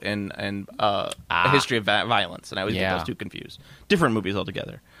Bello in A History of Violence, and I always get those two confused. Different movies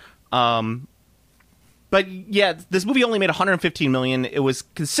altogether. But yeah, this movie only made $115 million. It was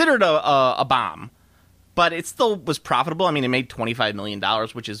considered a bomb. But it still was profitable. I mean, it made $25 million,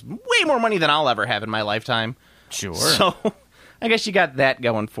 which is way more money than I'll ever have in my lifetime. Sure. So I guess you got that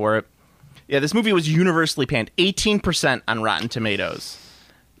going for it. Yeah, this movie was universally panned. 18% on Rotten Tomatoes.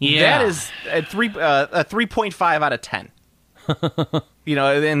 Yeah. That is a 3.5 out of 10.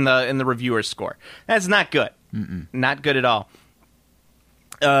 In the reviewer's score. That's not good. Not good at all.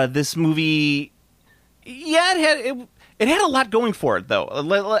 This movie, it had a lot going for it,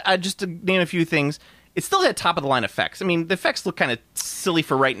 though. Just to name a few things. It still had top-of-the-line effects. I mean, the effects look kind of silly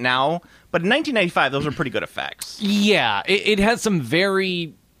for right now, but in 1995, those were pretty good effects. Yeah, it has some very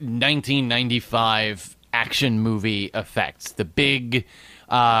 1995 action movie effects. The big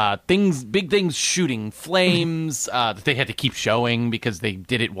things shooting flames that they had to keep showing because they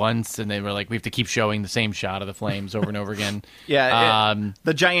did it once, and they were like, we have to keep showing the same shot of the flames over and over again.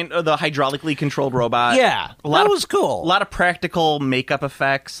 The giant, the hydraulically controlled robot. Yeah, that was cool. A lot of practical makeup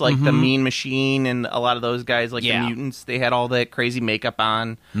effects, like the Mean Machine and a lot of those guys, like the mutants. They had all that crazy makeup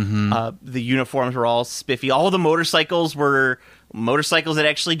on. The uniforms were all spiffy. All the motorcycles were motorcycles that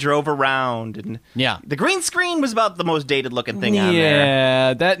actually drove around, and the green screen was about the most dated looking thing on there.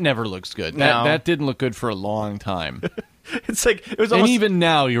 Yeah, that never looks good. That didn't look good for a long time. It's like it was almost, and even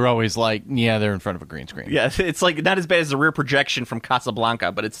now you're always like, they're in front of a green screen. Yeah, it's like not as bad as the rear projection from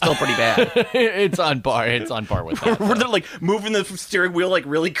Casablanca, but it's still pretty bad. It's on par with that. Where they're like moving the steering wheel like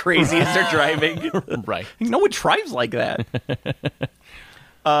really crazy as they're driving. Right. No one drives like that.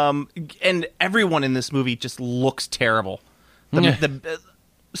 And everyone in this movie just looks terrible. The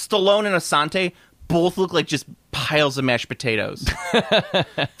Stallone and Asante both look like just piles of mashed potatoes.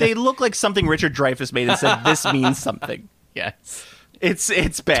 They look like something Richard Dreyfuss made and said, "This means something." Yes.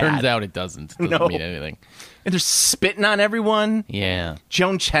 It's bad. Turns out it doesn't. It doesn't mean anything. And they're spitting on everyone. Yeah.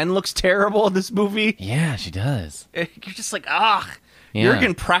 Joan Chen looks terrible in this movie. Yeah, she does. You're just like, yeah.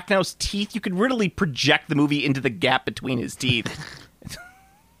 Jürgen Prochnow teeth. You could really project the movie into the gap between his teeth.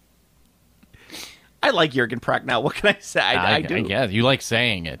 I like Jürgen Prochnow. What can I say? I do. I guess. You like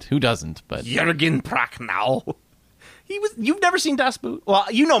saying it. Who doesn't? But Jürgen Prochnow. You've never seen Das Boot? Well,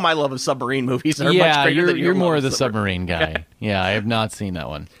 you know my love of submarine movies are much greater than you're your more love of the submarine guy. Yeah, I have not seen that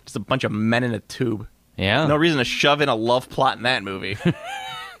one. Just a bunch of men in a tube. Yeah. No reason to shove in a love plot in that movie. It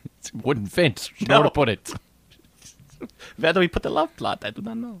wouldn't fit. No. Where to put it? Where do we put the love plot? I do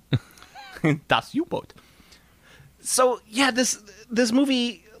not know. Das U-boat. So, yeah, this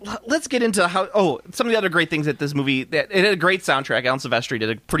movie... Let's get into some of the other great things that this movie... It had a great soundtrack. Alan Silvestri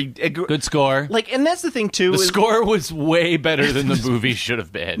did a good score. And that's the thing, too. The score was way better than the movie should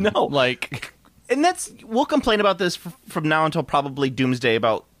have been. No. And we'll complain about this from now until probably Doomsday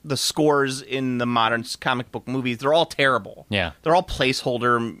about the scores in the modern comic book movies. They're all terrible. Yeah. They're all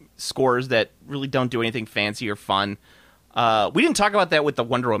placeholder scores that really don't do anything fancy or fun. We didn't talk about that with the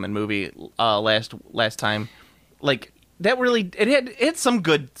Wonder Woman movie last time. That really it had some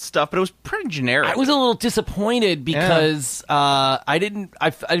good stuff, but it was pretty generic. I was a little disappointed because I didn't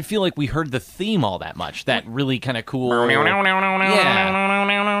feel like we heard the theme all that much. That really kind of cool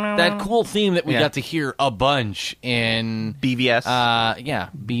that cool theme that we got to hear a bunch in BVS.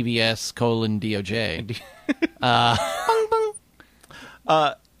 BVS : DOJ.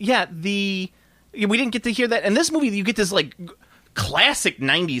 We didn't get to hear that. In this movie, you get this classic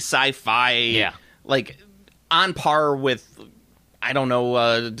 90s sci-fi on par with, I don't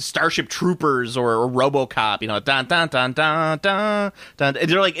know, Starship Troopers or RoboCop, dun dun dun dun dun dun.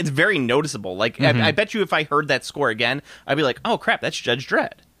 They're it's very noticeable. I bet you if I heard that score again, I'd be like, oh crap, that's Judge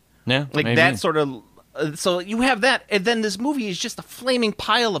Dredd. Yeah, maybe. That sort of. So you have that, and then this movie is just a flaming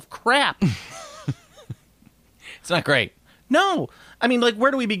pile of crap. It's not great. No, I mean,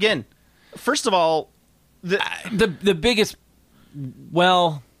 where do we begin? First of all, the biggest.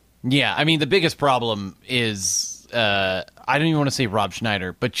 Well. Yeah, I mean, the biggest problem is, I don't even want to say Rob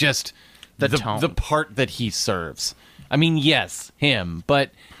Schneider, but just the tone. The part that he serves. I mean, yes, him,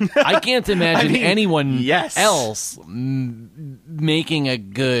 but I can't imagine anyone else making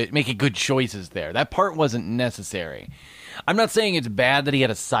good choices there. That part wasn't necessary. I'm not saying it's bad that he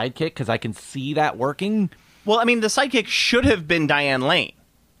had a sidekick, because I can see that working. Well, I mean, the sidekick should have been Diane Lane.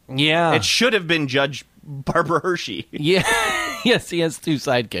 Yeah. It should have been Judge Barbara Hershey. Yeah. Yes, he has two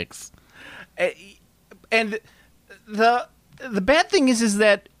sidekicks. And the bad thing is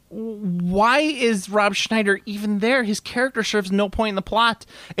that why is Rob Schneider even there? His character serves no point in the plot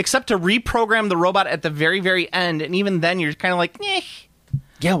except to reprogram the robot at the very, very end. And even then, you're kind of like, eh.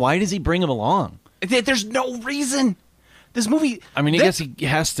 Yeah, why does he bring him along? There's no reason. This movie... I mean, I guess he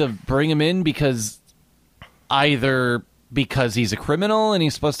has to bring him in because he's a criminal and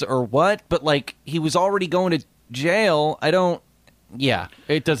he's supposed to... Or what? But, he was already going to jail. Yeah,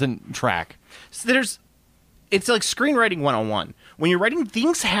 it doesn't track. So it's like screenwriting 101. When you're writing,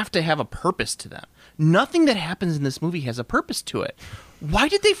 things have to have a purpose to them. Nothing that happens in this movie has a purpose to it. Why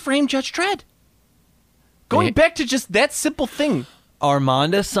did they frame Judge Dredd? Going back to just that simple thing.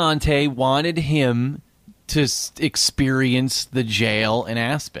 Armand Assante wanted him to experience the jail in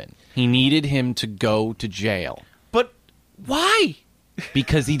Aspen. He needed him to go to jail. But why?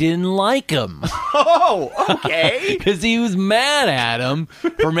 Because he didn't like him. Oh, okay. Because he was mad at him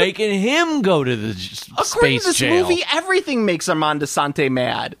for making him go to the space jail. According to this movie, everything makes Armand Assante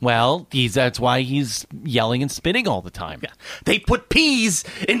mad. Well, that's why he's yelling and spitting all the time. Yeah. They put peas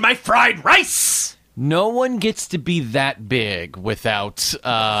in my fried rice. No one gets to be that big without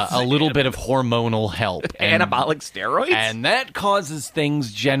a little bit of hormonal help. Anabolic steroids? And that causes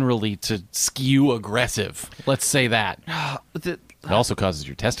things generally to skew aggressive. Let's say that. It also causes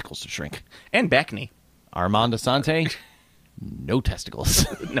your testicles to shrink. And back knee. Armand Assante, no testicles.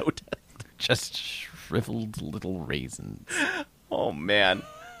 No testicles. Just shriveled little raisins. Oh, man.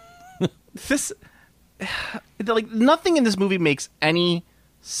 Nothing in this movie makes any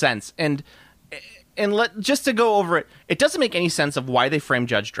sense. And just to go over it, it doesn't make any sense of why they framed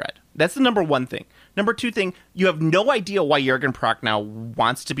Judge Dredd. That's the number one thing. Number two thing, you have no idea why Jürgen Prochnow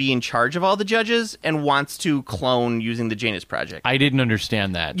wants to be in charge of all the judges and wants to clone using the Janus Project. I didn't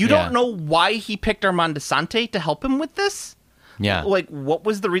understand that. You don't know why he picked Armand Assante to help him with this? Yeah. What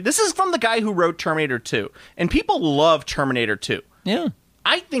was the this is from the guy who wrote Terminator 2. And people love Terminator 2. Yeah.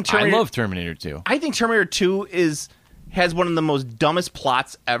 I think I love Terminator 2. I think Terminator 2 has one of the most dumbest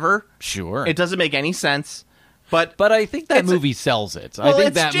plots ever. Sure. It doesn't make any sense. But I think that it's movie sells it. well, I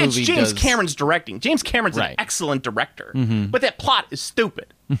think that it's movie James does. Cameron's directing. James Cameron's Right. an excellent director. But that plot is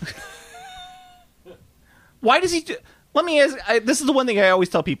stupid. Why does he... Let me ask... this is the one thing I always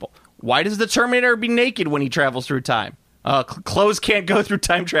tell people. Why does the Terminator be naked when he travels through time? Clothes can't go through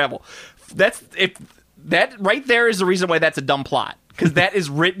time travel. That right there is the reason why that's a dumb plot. Because that is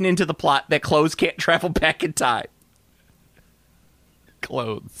written into the plot that clothes can't travel back in time.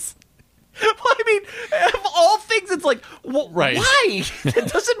 Clothes. Well, I mean, of all things, it's like, Right. why? That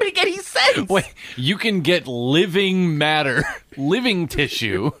doesn't make any sense. Wait, you can get living matter, living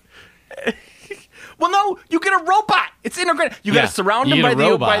tissue. Well, no, you get a robot. It's integrated. You got Yeah, to surround you him get by a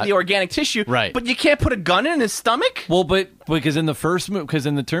the robot. organic tissue, Right. But you can't put a gun in his stomach. Well, but because in the first movie, because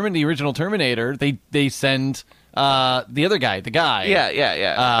in the original Terminator, they send the other guy, the guy,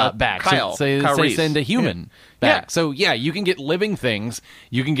 Yeah. back. Kyle. So Kyle they Reese. send a human back. Yeah. So yeah, you can get living things.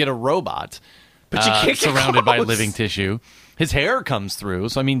 You can get a robot, But you can't get surrounded by clothes. living tissue. His hair comes through,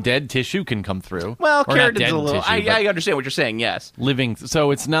 so I mean, dead tissue can come through. Well, Or not keratin's dead a little. tissue, but I understand what you're saying. Yes. living. So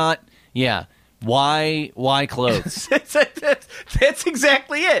it's not. Yeah. Why clothes? That's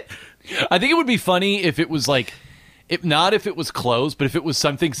exactly it. I think it would be funny if it was like, if it was clothes, but if it was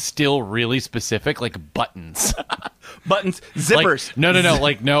something still really specific, like buttons. Buttons, zippers. Like, no.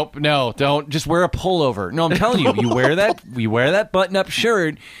 Like, nope, no, don't. Just wear a pullover. No, I'm telling you, you wear that button-up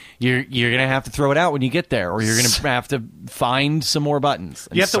shirt, you're gonna have to throw it out when you get there, or you're gonna have to find some more buttons.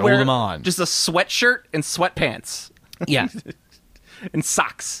 And you have to sew wear them on. just a sweatshirt and sweatpants Yeah. and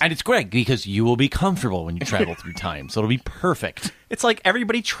socks. And it's great because you will be comfortable when you travel through time, so it'll be perfect. It's like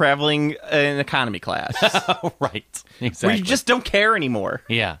everybody traveling in economy class, Right. Exactly. where you just don't care anymore.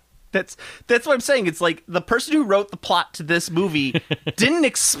 yeah. That's what I'm saying. It's like the person who wrote the plot to this movie didn't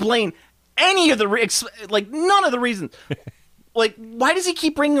explain any of the none of the reasons. Like, why does he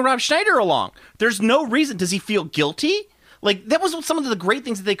keep bringing Rob Schneider along? There's no reason. Does he feel guilty? Like, that was some of the great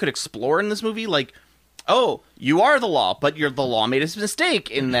things that they could explore in this movie. Like, oh, you are the law, but the law made a mistake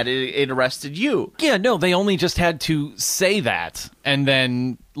in that it arrested you. Yeah, no, they only just had to say that and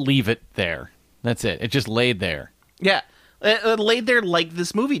then leave it there. That's it. It just laid there. Yeah, it laid there like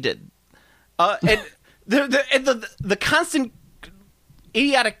this movie did, and the constant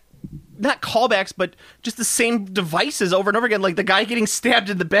idiotic, not callbacks, but just the same devices over and over again, like the guy getting stabbed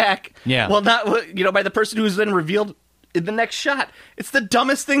in the back. Yeah. Well, not by the person who's then revealed in the next shot. It's the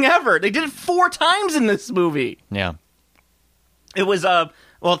dumbest thing ever. They did it 4 times in this movie. Yeah. It was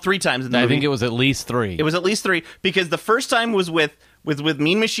 3 times in the I movie. think it was at least 3. It was at least 3 because the first time was with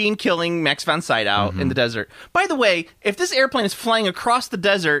Mean Machine killing Max von Sydow in the desert. By the way, if this airplane is flying across the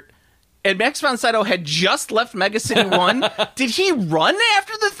desert and Max von Sydow had just left Mega City 1, did he run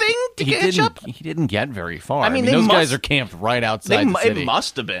after the thing to catch up? He didn't get very far. I mean, those guys must- are camped right outside the city. It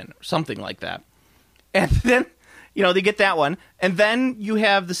must have been or something like that. And then, they get that one. And then you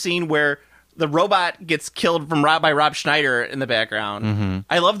have the scene where the robot gets killed by Rob Schneider in the background. Mm-hmm.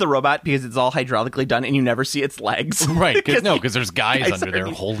 I love the robot because it's all hydraulically done and you never see its legs. Right, because there's guys guys under there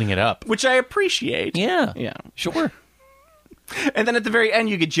underneath. holding it up. Which I appreciate. Yeah. Yeah. Sure. And then at the very end,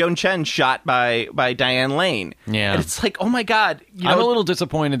 you get Joan Chen shot by Diane Lane. Yeah. And it's like, oh my God. I'm a little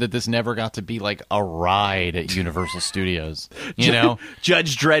disappointed that this never got to be like a ride at Universal Studios. You know?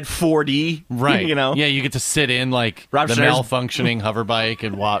 Judge Dredd 4D. Right. Yeah, you get to sit in like Rob the Schneider's- malfunctioning hover bike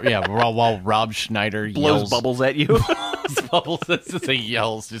and while Rob Schneider blows yells bubbles at you. bubbles. It's just a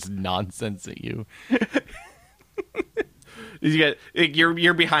yells just nonsense at you. You get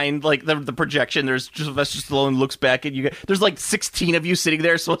you're behind like the projection. There's just Sylvester Stallone looks back and there's like 16 of you sitting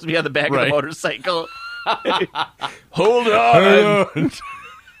there supposed to be on the back of Right. the motorcycle. Hold on.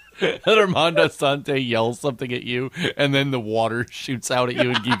 And Armando Sante yells something at you, and then the water shoots out at you,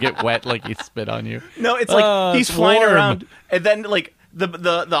 and you get wet like he spit on you. No, it's like he's it's flying warm. around, and then like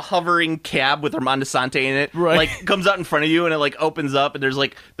the hovering cab with Armando Sante in it, Right. like comes out in front of you, and it like opens up, and there's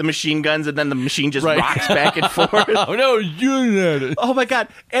like the machine guns, and then the machine just Right. rocks back and forth. Oh no, you Oh my God!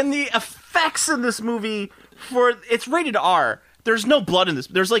 And the effects in this movie it's rated R. There's no blood in this.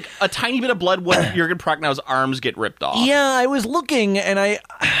 There's like a tiny bit of blood when Jurgen Prochnow arms get ripped off. Yeah, I was looking, and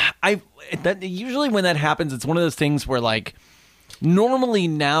that usually when that happens, it's one of those things where like normally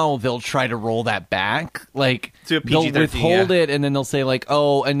now they'll try to roll that back, like To a they'll PG-13, withhold yeah. it, and then they'll say like,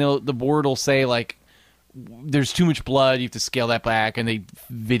 oh, and the board will say like, there's too much blood, you have to scale that back, and they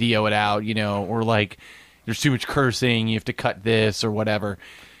video it out, or like there's too much cursing, you have to cut this or whatever.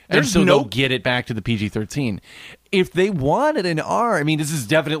 And There's so no- they'll get it back to the PG-13. If they wanted an R, I mean, this is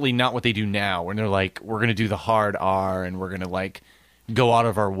definitely not what they do now, when they're like, we're going to do the hard R, and we're going to like go out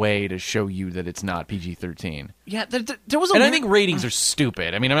of our way to show you that it's not PG-13. Yeah, there was a And I weird- think ratings are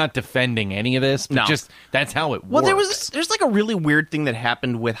stupid. I mean, I'm not defending any of this, but No. just that's how it Well, works. there's like a really weird thing that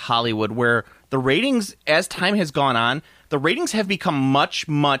happened with Hollywood where the ratings, as time has gone on, the ratings have become much,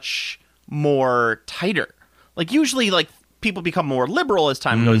 much more tighter. Like usually, like people become more liberal as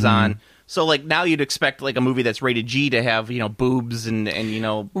time goes on. So like now you'd expect like a movie that's rated G to have, boobs and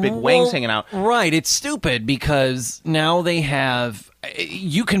big wangs hanging out. Right, it's stupid because now they have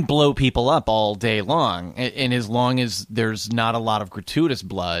you can blow people up all day long, and as long as there's not a lot of gratuitous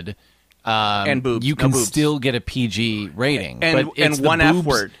blood And boobs, you no can boobs. still get a PG rating. And- but it's and the one F boobs-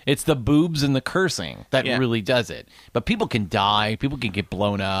 word. It's the boobs and the cursing that Yeah. really does it. But people can die. People can get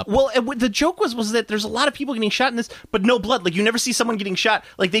blown up. Well, and what the joke was that there's a lot of people getting shot in this, but no blood. Like you never see someone getting shot.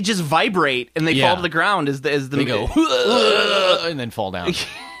 Like they just vibrate and they Yeah. fall to the ground as the They go and then fall down.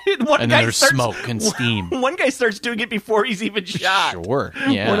 One And guy then there's starts- smoke and steam. One guy starts doing it before he's even shot. Sure.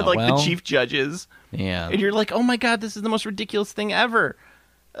 Yeah. One of like well, the chief judges. Yeah. And you're like, oh my god, this is the most ridiculous thing ever.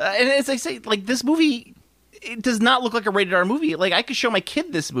 And as I say, like this movie, it does not look like a rated R movie. Like I could show my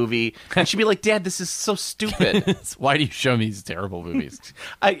kid this movie, and she'd be like, "Dad, this is so stupid." Why do you show me these terrible movies?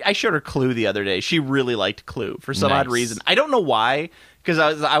 I showed her Clue the other day. She really liked Clue for some odd Nice. reason. I don't know why, because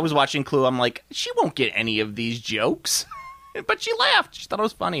I was watching Clue. I'm like, she won't get any of these jokes, but she laughed. She thought it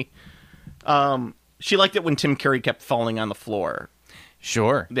was funny. She liked it when Tim Curry kept falling on the floor.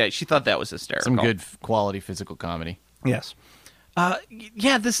 Sure. Yeah, she thought that was hysterical. Some good quality physical comedy. Yes.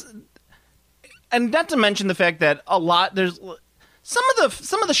 Yeah, this, and not to mention the fact that there's some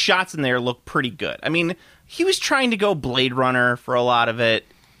of the shots in there look pretty good. I mean, he was trying to go Blade Runner for a lot of it,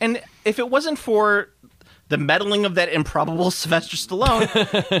 and if it wasn't for the meddling of that improbable Sylvester Stallone,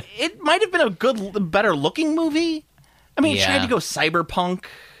 it might have been a better looking movie. I mean, he tried Yeah. to go cyberpunk,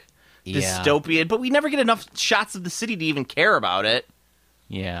 Yeah. dystopian, but we never get enough shots of the city to even care about it.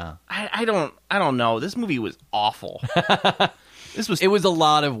 Yeah. I don't know. This movie was awful. This was It was a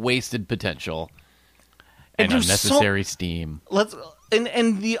lot of wasted potential and there's unnecessary steam.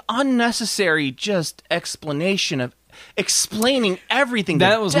 and the unnecessary just explanation of explaining everything. to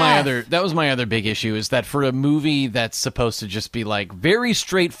That was my death. my other big issue is that for a movie that's supposed to just be like very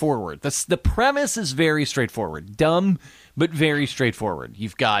straightforward. The premise is very straightforward. Dumb, but very straightforward.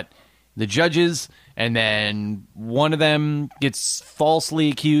 You've got the judges, and then one of them gets falsely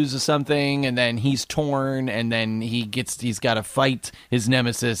accused of something, and then he's torn, and then he's got to fight his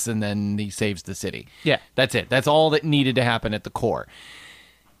nemesis, and then he saves the city. Yeah. That's it. That's all that needed to happen at the core.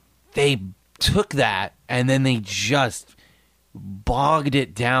 They took that, and then they just bogged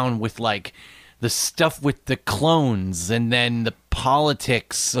it down with like the stuff with the clones, and then the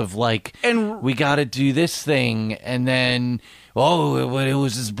politics of like, And- we got to do this thing, and then it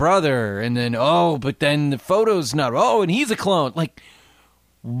was his brother, and then but then the photo's not. And he's a clone. Like,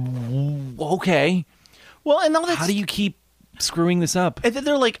 okay, Well, and all that. how do you keep screwing this up? And then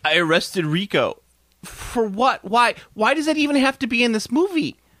they're like, I arrested Rico. For what? Why? Why does that even have to be in this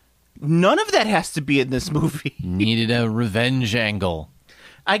movie? None of that has to be in this movie. Needed a revenge angle.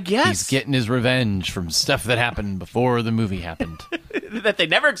 I guess He's getting his revenge from stuff that happened before the movie happened. that they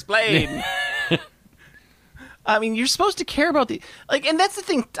never explain. I mean, you're supposed to care about the and that's the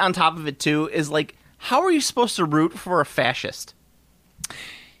thing. On top of it, too, is like, how are you supposed to root for a fascist?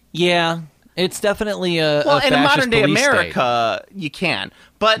 Yeah, it's definitely a Well, in a fascist modern day police state. America, you can,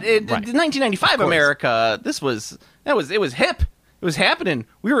 but in Right. 1995 course. America, it was hip. It was happening.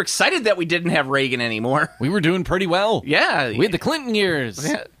 We were excited that we didn't have Reagan anymore. We were doing pretty well. Yeah, We had the Clinton years.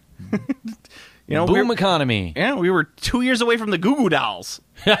 yeah. You know, Boom economy. we were 2 years away from the Goo Goo Dolls.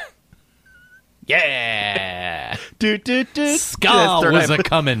 Yeah. Do, do, do. Ska That's was a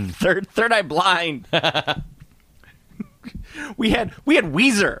coming. Third Eye Blind. we had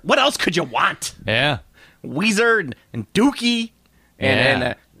Weezer. What else could you want? Yeah. Weezer and Dookie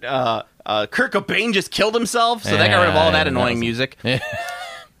and Kurt Cobain just killed himself, so they got rid of all that annoying music.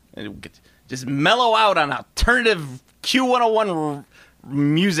 And just mellow out on alternative Q101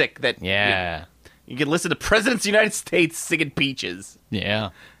 music that Yeah. you can listen to Presidents of the United States singing Peaches. Yeah.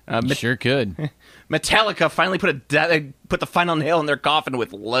 Sure could. Metallica finally put the final nail in their coffin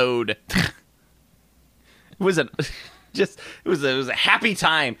with Load. It was a happy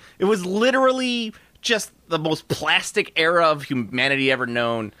time. It was literally just the most plastic era of humanity ever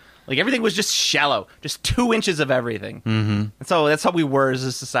known. Like everything was just shallow, just 2 inches of everything. Mm-hmm. And so that's how we were as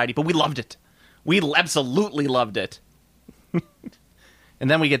a society. But we loved it. We absolutely loved it. And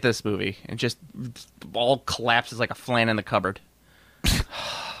then we get this movie, and just all collapses like a flan in the cupboard.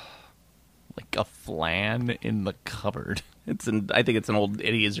 Like a flan in the cupboard? I think it's an old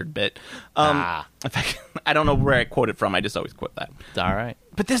Eddie Izzard bit. In fact, I don't know where I quote it from. I just always quote that. It's all right.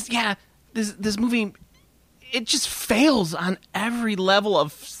 But this movie, it just fails on every level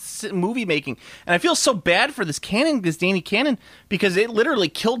of movie making, and I feel so bad for this Danny Cannon, because it literally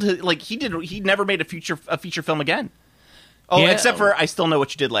killed his. Like he never made a feature film again. Oh, yeah. Except for I Still Know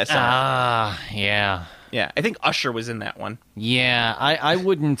What You Did Last Summer. Yeah. Yeah, I think Usher was in that one. Yeah, I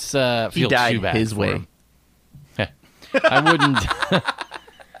wouldn't feel He died too bad his for way. him.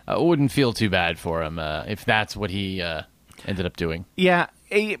 I wouldn't feel too bad for him if that's what he ended up doing. Yeah,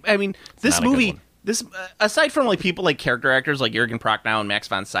 I mean, this not a good movie, one. this aside from like people like character actors like Jürgen Prochnow and Max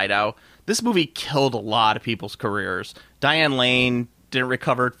von Sydow, this movie killed a lot of people's careers. Diane Lane didn't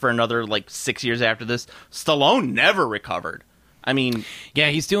recover for another like 6 years after this. Stallone never recovered. I mean, Yeah,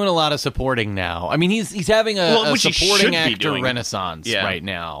 he's doing a lot of supporting now. I mean, he's having a which he should supporting be actor doing. renaissance right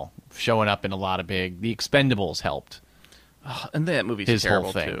now, showing up in a lot of big. The Expendables helped. and that movie's His whole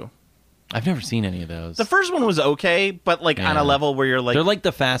terrible thing. too. I've never seen any of those. The first one was okay, but like on Yeah. a level where you're like, They're like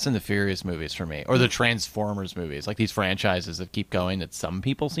the Fast and the Furious movies for me, or the Transformers movies, like these franchises that keep going that some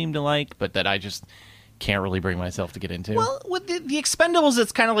people seem to like, but that I just can't really bring myself to get into. well, with the Expendables,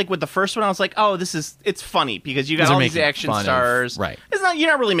 it's kind of like with the first one. I was like, oh, it's funny because you got Because all they're these making action fun of- stars. right. You're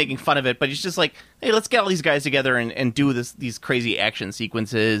not really making fun of it, but it's just like, hey, let's get all these guys together and do these crazy action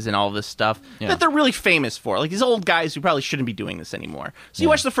sequences and all this stuff that they're really famous for. Like these old guys who probably shouldn't be doing this anymore. So you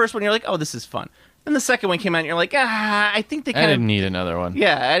watch the first one, you're like, oh, this is fun. Then the second one came out, and you're like, I think they I kind didn't of need another one.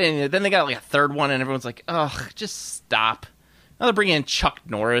 Yeah, I didn't. Then they got like a third one, and everyone's like, ugh, just stop. Now they're bringing in Chuck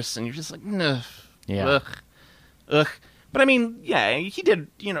Norris, and you're just like, ugh. Yeah. Ugh. But I mean, yeah, he did,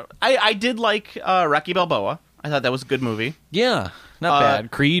 I did like Rocky Balboa. I thought that was a good movie. Yeah, not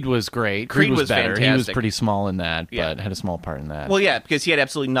bad. Creed was great. Creed was better. He was fantastic. pretty small in that, but Yeah. had a small part in that. Well, yeah, because he had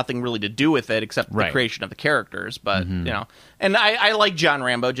absolutely nothing really to do with it except the Right. creation of the characters. But, and I like John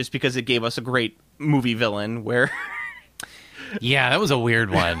Rambo just because it gave us a great movie villain where yeah, that was a weird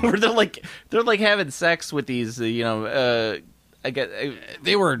one. where they're like having sex with these, I guess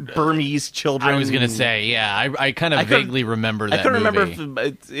They were Burmese children. I was gonna say, yeah, I kind of vaguely remember that. I couldn't remember movie.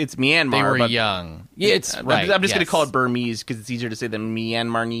 if it's Myanmar. They were but young. Yeah, it's right. I'm just going yes. to call it Burmese because it's easier to say than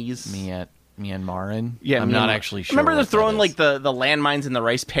Myanmarese. Myanmarin. Yeah, I'm Myanmar. not actually sure. Remember they're what that throwing is. like the landmines in the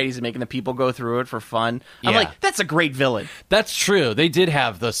rice paddies and making the people go through it for fun. I'm Yeah. like, that's a great villain. That's true. They did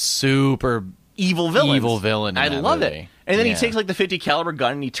have the super Evil villain. in I that love it. movie. And then Yeah. he takes like the 50 caliber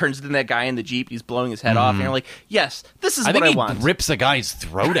gun and he turns it in that guy in the Jeep. He's blowing his head off, and you're like, yes, this is I what think I he want. rips a guy's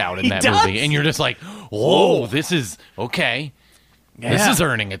throat out in He that does. movie, and you're just like, "Whoa, this is okay. This is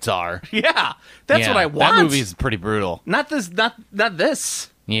earning its R." Yeah, that's Yeah, what I want. That movie's pretty brutal. not this. Not this.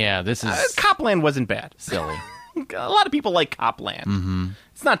 Yeah, this is Copland wasn't bad. silly. A lot of people like Copland. Mm-hmm.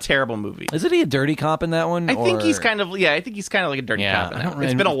 It's not a terrible movie. Isn't he a dirty cop in that one? I think he's or- kind of like a dirty Yeah, cop. In I that. don't It's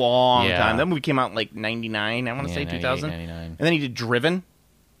really- been a long yeah. time. That movie came out in like 99. I want to say 2000. 99. And then he did Driven,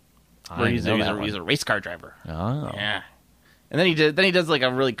 where I he's know that a one. race car driver. Oh. Yeah. And then he does like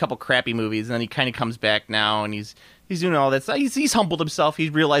a really couple crappy movies, and then he kind of comes back now, and he's doing all that stuff. He's humbled himself.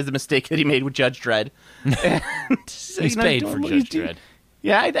 He's realized the mistake that he made with Judge Dredd. And, He's paid for Judge Dredd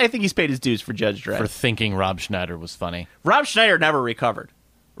Yeah, I think he's paid his dues for Judge Dredd. for thinking Rob Schneider was funny. Rob Schneider never recovered.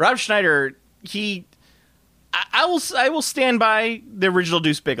 Rob Schneider, I will stand by the original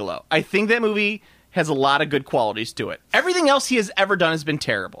Deuce Bigalow. I think that movie has a lot of good qualities to it. Everything else he has ever done has been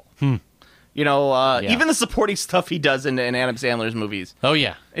terrible. Even the supporting stuff he does in Adam Sandler's movies. Oh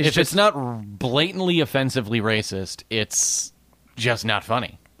yeah, if just- it's not blatantly offensively racist, it's just not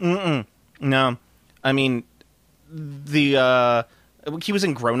funny. No, I mean he was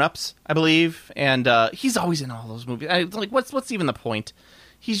in Grown Ups, I believe, and he's always in all those movies. What's even the point?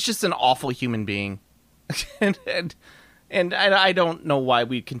 He's just an awful human being, and I don't know why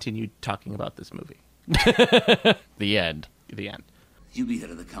we continued talking about this movie. The end. The end. You be head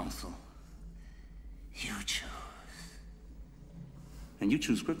of the council. You choose. And you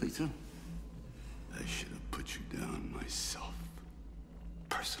choose quickly, too. I should have put you down myself.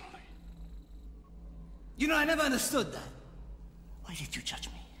 Personally. You know, I never understood that. Why did you judge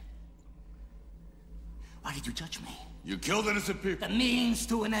me? Why did you judge me? You killed innocent people. The means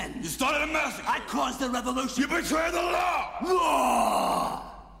to an end. You started a massacre. I caused the revolution. You betrayed the law. Law!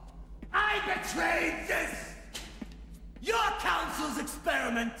 I betrayed this! Your council's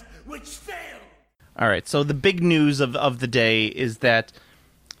experiment, which failed! All right, so the big news of the day is that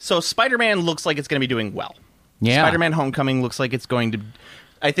Spider-Man looks like it's going to be doing well. Yeah. Spider-Man Homecoming looks like it's going to...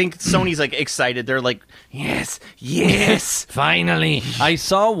 I think Sony's like excited. They're like, yes. Finally. I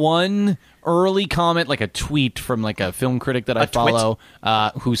saw one early comment, like a tweet from like a film critic that I follow,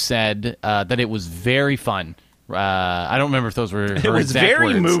 who said that it was very fun. I don't remember if those were her It was exact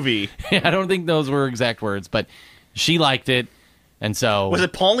very words. movie. I don't think those were exact words, but she liked it, and so Was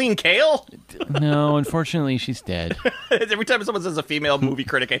it Pauline Kael? No, unfortunately, she's dead. Every time someone says a female movie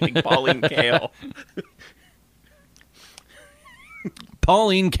critic, I think Pauline Kael.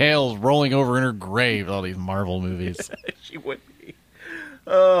 Pauline Kael's rolling over in her grave with all these Marvel movies. She would be.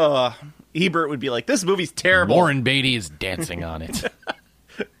 Ebert would be like, "This movie's terrible." Warren Beatty is dancing on it.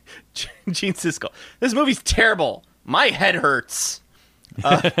 Gene Siskel, "This movie's terrible. My head hurts."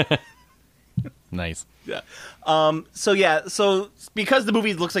 Nice. Yeah. So because the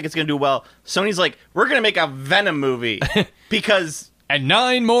movie looks like it's going to do well, Sony's like, we're going to make a Venom movie because And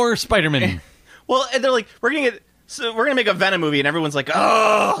 9 more Spider-Man. well, and they're like, we're going to make a Venom movie, and everyone's like,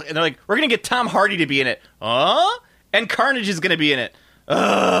 oh, and they're like, we're going to get Tom Hardy to be in it, and Carnage is going to be in it.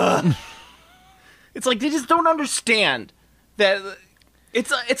 It's like they just don't understand that.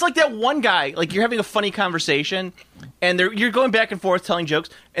 It's like that one guy, like you're having a funny conversation, and you're going back and forth telling jokes,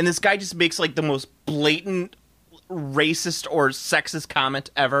 and this guy just makes like the most blatant racist or sexist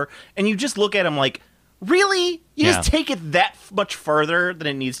comment ever, and you just look at him like, really? You just take it that much further than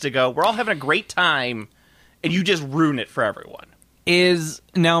it needs to go. We're all having a great time, and you just ruin it for everyone. Is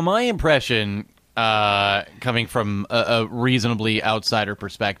now my impression, coming from a reasonably outsider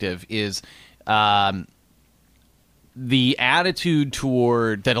perspective, is the attitude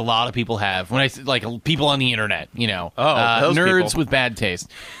toward that a lot of people have when I say, like people on the internet, you know, those nerds people. with bad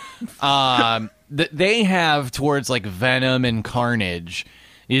taste, that they have towards like Venom and Carnage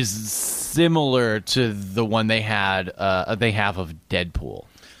is similar to the one they have of Deadpool.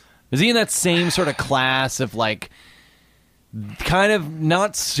 Is he in that same sort of class of like kind of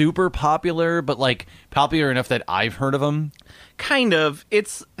not super popular, but like popular enough that I've heard of him? Kind of.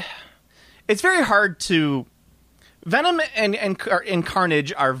 It's very hard to. Venom and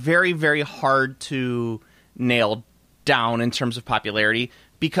Carnage are very, very hard to nail down in terms of popularity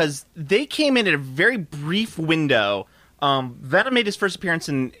because they came in at a very brief window. Venom made his first appearance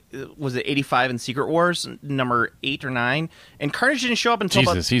in, was it 85 in Secret Wars, number 8 or 9? And Carnage didn't show up until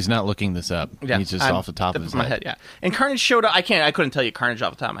Jesus, he's not looking this up. Yeah, He's just off the top of his head. Yeah. And Carnage showed up. I couldn't tell you Carnage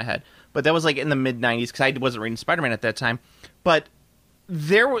off the top of my head, but that was like in the mid-90s because I wasn't reading Spider-Man at that time. But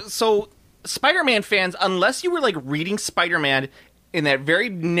there was... So... Spider-Man fans, unless you were like reading Spider-Man in that very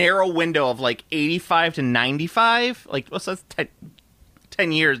narrow window of like 85 to 95, like what's that,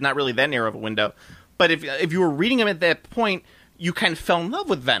 10 years, not really that narrow of a window. But if you were reading him at that point, you kind of fell in love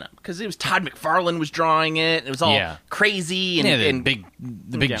with Venom because it was Todd McFarlane was drawing it. And it was all crazy and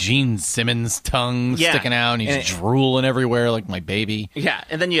the big Gene Simmons tongue sticking out, and he's drooling everywhere like my baby. Yeah,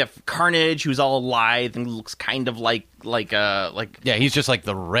 and then you have Carnage, who's all lithe and looks kind of like yeah, he's just like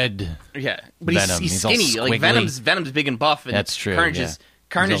the red. Yeah, but Venom. he's skinny. All like squiggly. Venom's big and buff. And That's true.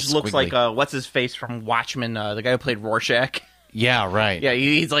 Carnage looks squiggly. like what's his face from Watchmen, the guy who played Rorschach. Yeah, right. Yeah,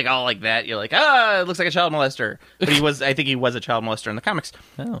 he's like all like that. You're like, it looks like a child molester. But I think he was a child molester in the comics.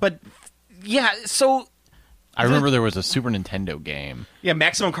 Oh. But yeah, so I remember there was a Super Nintendo game. Yeah,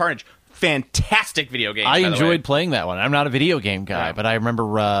 Maximum Carnage, fantastic video game. I enjoyed playing that one. I'm not a video game guy, but I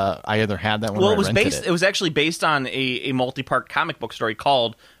remember I either had that one. Well, or it was I rented it was actually based on a multi-part comic book story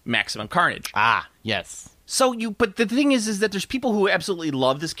called Maximum Carnage. Ah, yes. So but the thing is that there's people who absolutely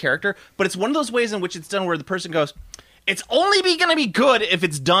love this character, but it's one of those ways in which it's done where the person goes, it's only going to be good if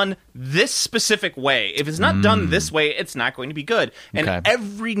it's done this specific way. If it's not done this way, it's not going to be good. And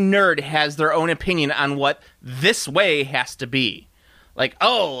every nerd has their own opinion on what this way has to be. Like,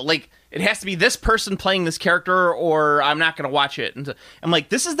 it has to be this person playing this character or I'm not going to watch it. And so, I'm like,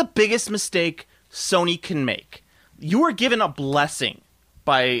 this is the biggest mistake Sony can make. You are given a blessing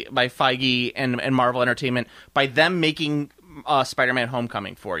by Feige and Marvel Entertainment by them making Spider-Man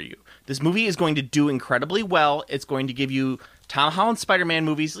Homecoming for you. This movie is going to do incredibly well. It's going to give you Tom Holland Spider-Man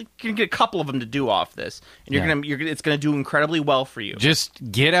movies. You're going to get a couple of them to do off this, and it's going to do incredibly well for you.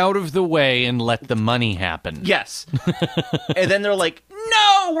 Just get out of the way and let the money happen. Yes. And then they're like,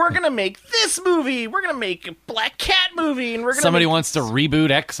 no, we're going to make this movie. We're going to make a Black Cat movie, and we're going Somebody wants to reboot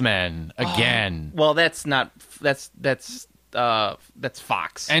X-Men again. Well, that's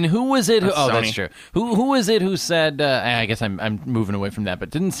Fox. And who was it? That's Sony. That's true. Who was it who said? I guess I'm moving away from that.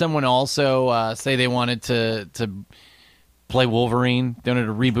 But didn't someone also say they wanted to play Wolverine? They wanted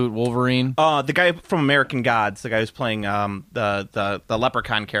to reboot Wolverine. The guy from American Gods, the guy who's playing the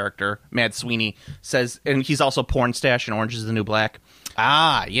Leprechaun character, Mad Sweeney, says, and he's also Pornstache in Orange Is the New Black.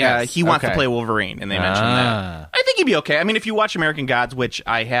 Ah, yes. He wants to play Wolverine, and they mentioned that. I think he'd be okay. I mean, if you watch American Gods, which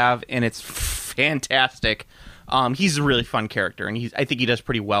I have, and it's fantastic. He's a really fun character, and I think he does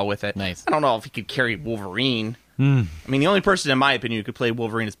pretty well with it. Nice. I don't know if he could carry Wolverine. I mean, the only person, in my opinion, who could play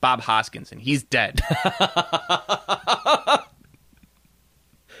Wolverine is Bob Hoskins, and he's dead.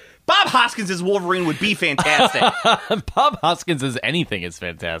 Bob Hoskins as Wolverine would be fantastic. Bob Hoskins as anything is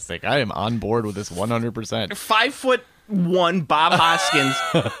fantastic. I am on board with this 100%. 5'1" Bob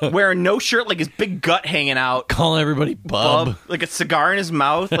Hoskins wearing no shirt, like his big gut hanging out. Calling everybody bub. Like a cigar in his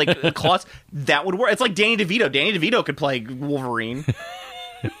mouth, like claws. That would work. It's like Danny DeVito. Danny DeVito could play Wolverine.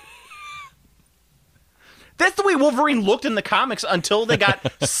 That's the way Wolverine looked in the comics until they got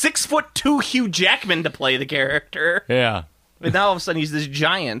 6'2" Hugh Jackman to play the character. Yeah. But now all of a sudden he's this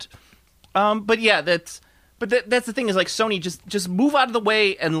giant. But yeah, that's the thing is like Sony just move out of the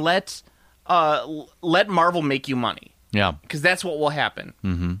way and let Marvel make you money. Yeah. Because that's what will happen.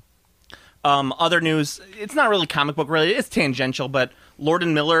 Mm-hmm. Other news, it's not really comic book related, it's tangential, but Lord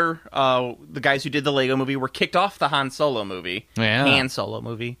and Miller, the guys who did the Lego movie, were kicked off the Han Solo movie. Yeah. Han Solo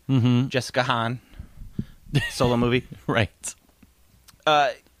movie. Mm-hmm. Jessica Hahn. Solo movie. Right.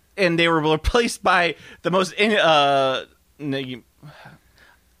 And they were replaced by the most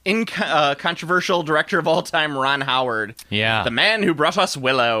controversial director of all time, Ron Howard. Yeah. The man who brought us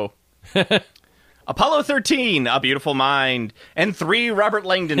Willow. Apollo 13, A Beautiful Mind, and 3 Robert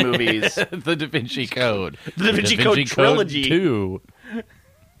Langdon movies. The Da Vinci Code. The Da Vinci Code trilogy. 2.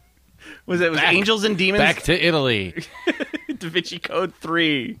 Was Angels and Demons? Back to Italy. Da Vinci Code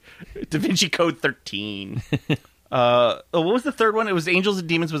 3. Da Vinci Code 13. What was the third one? It was Angels and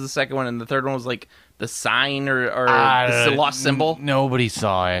Demons was the second one, and the third one was like The Sign or the Lost Symbol. Nobody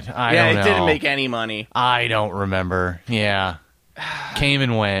saw it. I yeah, don't know. It didn't make any money. I don't remember. Yeah. Came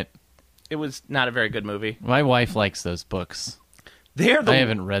and went. It was not a very good movie. My wife likes those books. I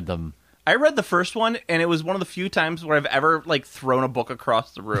haven't read them. I read the first one, and it was one of the few times where I've ever like thrown a book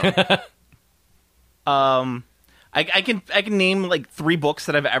across the room. I can name like 3 books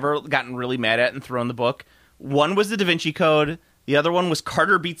that I've ever gotten really mad at and thrown the book. One was the Da Vinci Code. The other one was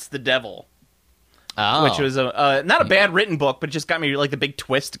Carter Beats the Devil. Oh. Which was not a bad written book, but just got me, like, the big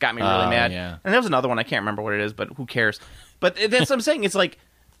twist got me really mad. Yeah. And there was another one, I can't remember what it is, but who cares? But that's what I'm saying. It's like,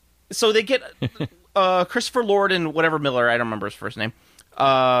 so they get Christopher Lord and whatever Miller, I don't remember his first name,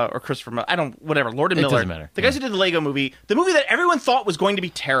 or Christopher Miller, whatever, Lord and Miller. It doesn't matter. The guys who did the Lego movie, the movie that everyone thought was going to be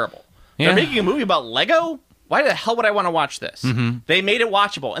terrible. Yeah. They're making a movie about Lego? Why the hell would I want to watch this? Mm-hmm. They made it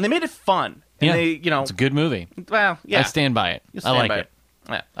watchable, and they made it fun. And they, it's a good movie. Well, yeah. I stand by it. I like it.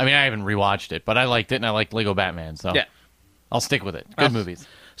 Yeah. I mean, I haven't rewatched it, but I liked it, and I liked Lego Batman, so yeah. I'll stick with it. Good movies.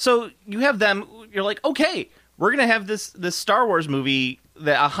 So you have them. You're like, okay, we're gonna have this Star Wars movie,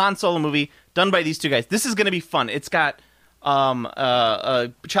 a Han Solo movie done by these 2 guys. This is gonna be fun. It's got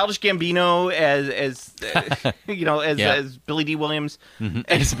Childish Gambino as as Billy D. Williams. Mm-hmm.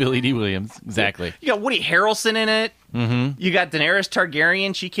 As Billy D. Williams, exactly. You got Woody Harrelson in it. Mm-hmm. You got Daenerys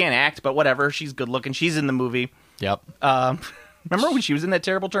Targaryen. She can't act, but whatever. She's good looking. She's in the movie. Yep. Remember when she was in that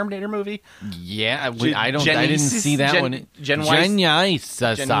terrible Terminator movie? Yeah, I didn't see that one. Jen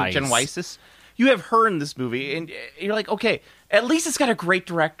Weiss. You have her in this movie, and you're like, okay, at least it's got a great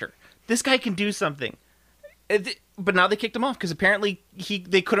director. This guy can do something. But now they kicked him off because apparently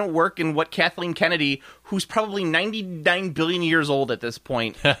they couldn't work in what Kathleen Kennedy, who's probably 99 billion years old at this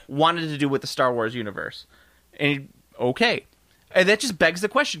point, wanted to do with the Star Wars universe. And okay. And that just begs the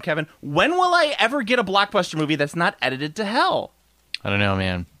question, Kevin, when will I ever get a blockbuster movie that's not edited to hell? I don't know,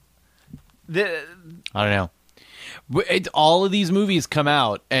 man. I don't know. All of these movies come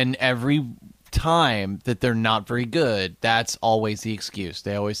out, and every time that they're not very good, that's always the excuse.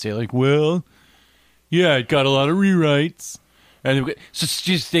 They always say, like, well, yeah, it got a lot of rewrites. And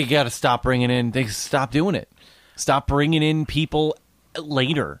they got to stop bringing in, they stop doing it. Stop bringing in people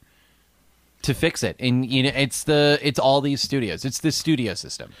later to fix it. And it's all these studios. It's the studio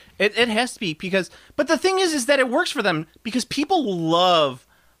system. It has to be but the thing is that it works for them because people love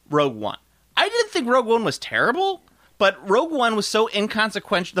Rogue One. I didn't think Rogue One was terrible, but Rogue One was so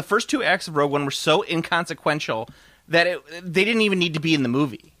inconsequential. The first 2 acts of Rogue One were so inconsequential that they didn't even need to be in the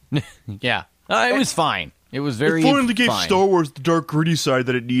movie. Yeah. It was fine. It was very finally gave fine. Star Wars the dark, gritty side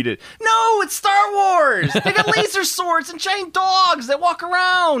that it needed. No, it's Star Wars! They got laser swords and giant dogs that walk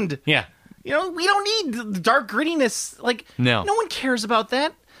around! Yeah. You know, we don't need the dark grittiness. Like, no one cares about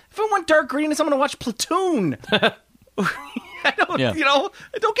that. If I want dark grittiness, I'm going to watch Platoon. I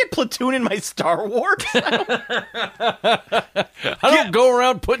don't get Platoon in my Star Wars. I don't go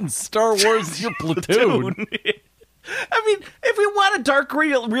around putting Star Wars in your Platoon. I mean, if we want a dark,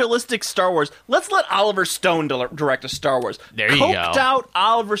 realistic Star Wars, let's let Oliver Stone direct a Star Wars. There you Coked go. out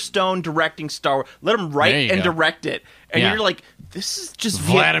Oliver Stone directing Star Wars. Let him There write you and go. direct it. And Yeah. you're like, this is just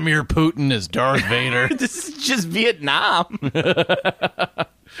Vladimir Putin as Darth Vader. This is just Vietnam.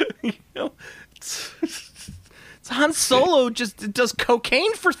 You know, it's Han Solo just does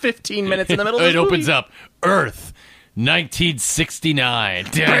cocaine for 15 minutes in the middle of It the movie. opens up Earth, 1969.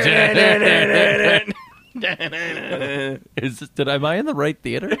 Am I in the right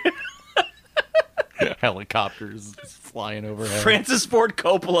theater? Helicopters flying overhead. Francis Ford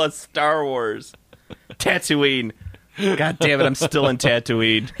Coppola, Star Wars. Tatooine. God damn it, I'm still in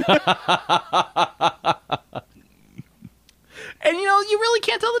Tatooine. And, you know, you really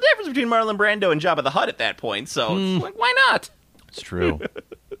can't tell the difference between Marlon Brando and Jabba the Hutt at that point, so it's like, why not? It's true.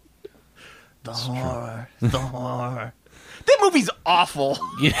 The horror. That movie's awful.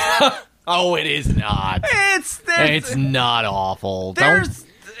 Yeah. Oh, it is not. It's not awful. Don't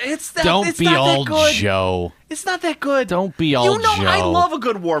It's be not all that good. Joe. It's not that good. Don't be all You know, Joe. I love a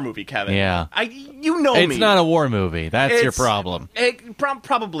good war movie, Kevin. Yeah. You know It's me. not a war movie. That's your It's- problem.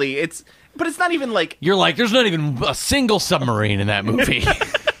 Probably. But it's not even like... You're like, there's not even a single submarine in that movie.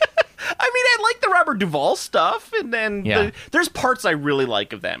 I mean, I like the Robert Duvall stuff, and then Yeah. there's parts I really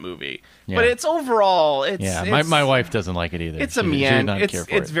like of that movie. Yeah. But it's overall, it's... Yeah, it's, my wife doesn't like it either. It's She a did meander. not care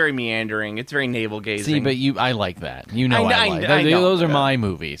for It's it. very meandering. It's very navel-gazing. See, but I like that. You know I like. I know. Those are Yeah. my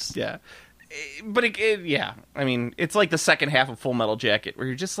movies. Yeah. But, yeah. I mean, it's like the second half of Full Metal Jacket, where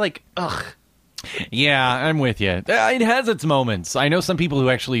you're just like, ugh. Yeah, I'm with you. It has its moments. I know some people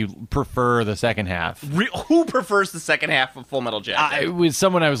who actually prefer the second half. Who prefers the second half of Full Metal Jacket? It was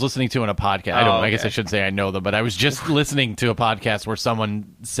someone I was listening to on a podcast. I guess I shouldn't say I know them, but I was just listening to a podcast where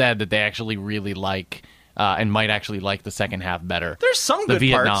someone said that they actually really like and might actually like the second half better. There's some the good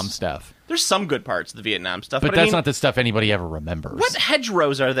Vietnam parts. stuff. There's some good parts of the Vietnam stuff. But I that's mean, not the stuff anybody ever remembers. What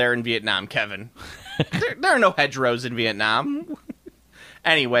hedgerows are there in Vietnam, Kevin? there are no hedgerows in Vietnam.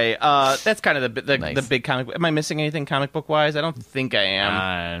 Anyway, that's kind of the big comic book. Am I missing anything comic book wise? I don't think I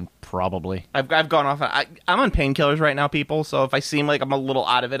am. Probably. I've gone off. I'm on painkillers right now, people. So if I seem like I'm a little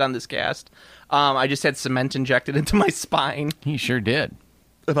out of it on this cast, I just had cement injected into my spine. He sure did.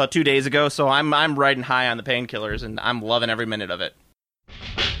 About 2 days ago. So I'm riding high on the painkillers, and I'm loving every minute of it.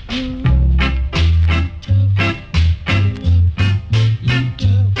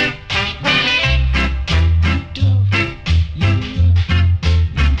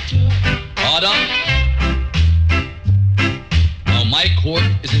 Order. Now my court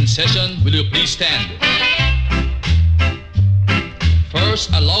is in session. Will you please stand?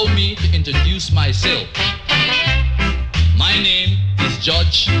 First, allow me to introduce myself. My name is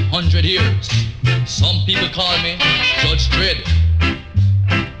Judge 100 Years. Some people call me Judge Dredd.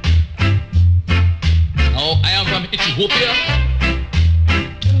 Now, I am from Ethiopia.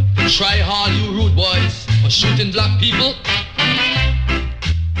 Try hard, you rude boys, for shooting black people.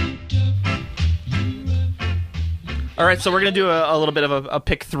 All right, so we're gonna do a little bit of a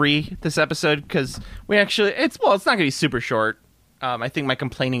pick three this episode because we actually it's not gonna be super short. I think my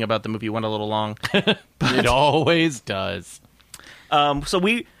complaining about the movie went a little long. It always does. No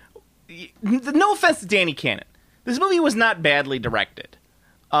offense to Danny Cannon, this movie was not badly directed,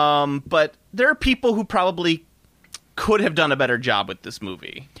 but there are people who probably could have done a better job with this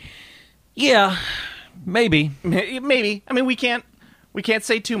movie. Yeah, maybe. Maybe. I mean, we can't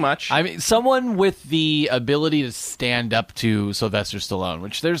say too much. I mean, someone with the ability to stand up to Sylvester Stallone,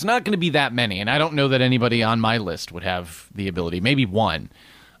 which there's not going to be that many, and I don't know that anybody on my list would have the ability. Maybe one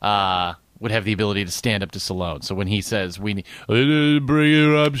would have the ability to stand up to Stallone. So when he says, I need to bring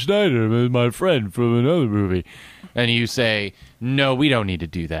in Rob Schneider as my friend from another movie, and you say, no, we don't need to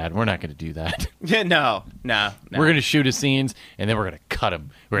do that. We're not going to do that. Yeah, no. We're going to shoot his scenes, and then we're going to cut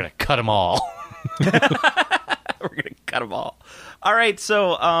him. We're going to cut them all. We're going to cut them all. All right,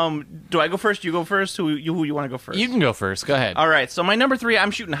 so do I go first? You go first? Who you want to go first? You can go first. Go ahead. All right, so my number three,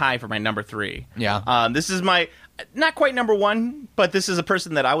 I'm shooting high for my number three. Yeah. This is my, not quite number one, but this is a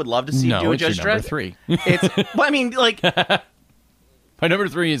person that I would love to see do a it's Judge your number Dredd. three. Well, I mean, like... My number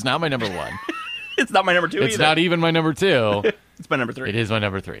three is not my number one. It's not my number two It's either. not even my number two. It's my number three. It is my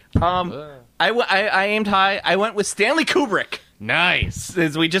number three. I aimed high. I went with Stanley Kubrick. Nice.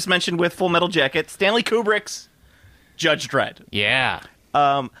 As we just mentioned with Full Metal Jacket. Stanley Kubrick's Judge Dredd. Yeah.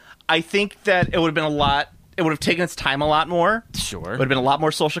 I think that it would have been it would have taken its time a lot more. Sure. It would have been a lot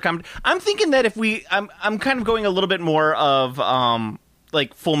more social comedy. I'm thinking that if I'm kind of going a little bit more of,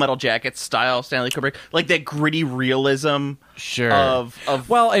 like Full Metal Jacket style Stanley Kubrick, like that gritty realism. Sure. Of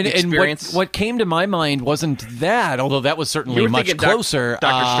well, and experience. what came to my mind wasn't that, although that was certainly You were much thinking closer.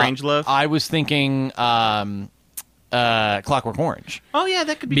 Dr. Strangelove? I was thinking Clockwork Orange. Oh yeah,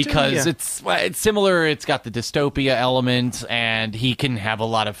 that could be because too, yeah. it's similar. It's got the dystopia element, and he can have a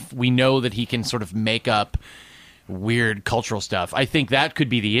lot of. We know that he can sort of make up weird cultural stuff. I think that could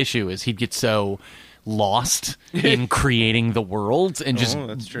be the issue. Is he'd get so lost in creating the world and just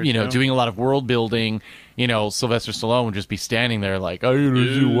that's true, doing a lot of world building. Sylvester Stallone would just be standing there like, "Are you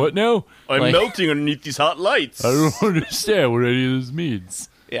gonna do what now? I'm Like, melting underneath these hot lights. I don't understand what any of this means."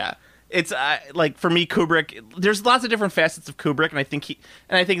 Yeah. It's like for me, Kubrick. There's lots of different facets of Kubrick, and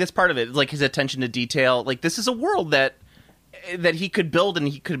I think that's part of it. Like his attention to detail. Like this is a world that he could build and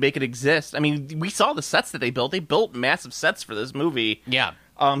he could make it exist. I mean, we saw the sets that they built. They built massive sets for this movie. Yeah.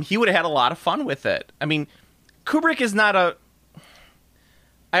 He would have had a lot of fun with it. I mean, Kubrick is not a.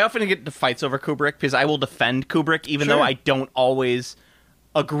 I often get into fights over Kubrick because I will defend Kubrick, even though I don't always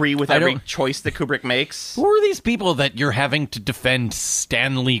agree with every choice that Kubrick makes. Who are these people that you're having to defend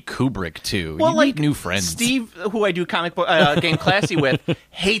Stanley Kubrick to? Well, you like need new friends. Steve, who I do comic book game classy with,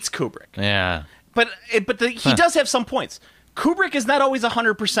 hates Kubrick. Yeah, but he does have some points. Kubrick is not always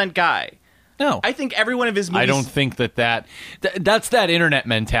 100% guy. No, I think every one of his movies. I don't think that's that internet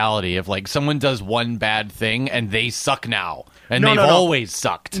mentality of like someone does one bad thing and they suck now, and they've always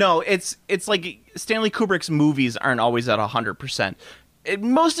sucked. No, it's like Stanley Kubrick's movies aren't always at 100%.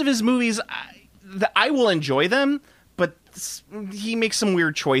 Most of his movies, I will enjoy them, but he makes some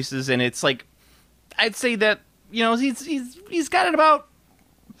weird choices, and it's like I'd say that he's got it about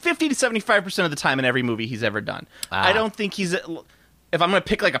 50 to 75% of the time in every movie he's ever done. I don't think he's. If I'm going to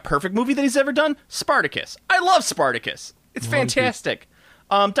pick like a perfect movie that he's ever done, Spartacus. I love Spartacus. It's fantastic.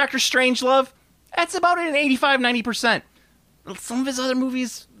 Dr. Strangelove, that's about an 85-90%. Some of his other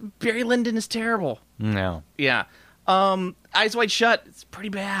movies, Barry Lyndon is terrible. No. Yeah. Eyes Wide Shut, it's pretty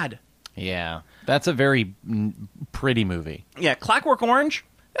bad. Yeah. That's a very pretty movie. Yeah, Clockwork Orange,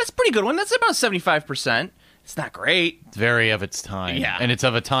 that's a pretty good one. That's about 75%. It's not great. It's very of its time. Yeah. And it's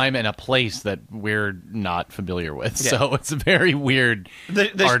of a time and a place that we're not familiar with. Yeah. So it's a very weird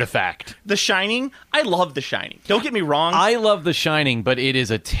artifact. The Shining, I love The Shining. Don't get me wrong. I love The Shining, but it is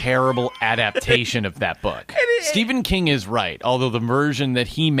a terrible adaptation of that book. Stephen King is right, although the version that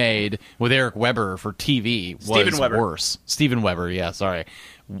he made with Eric Weber for TV was worse. Steven Weber, yeah, sorry.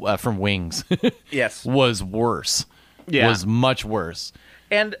 From Wings. Yes. Was worse. Yeah. Was much worse.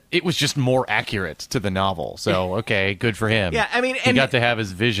 And it was just more accurate to the novel. So, okay, good for him. Yeah, I mean... He got to have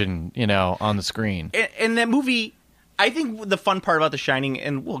his vision, on the screen. And that movie, I think the fun part about The Shining,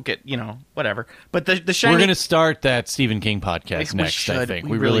 and we'll get, whatever, but The Shining... We're going to start that Stephen King podcast next, I think.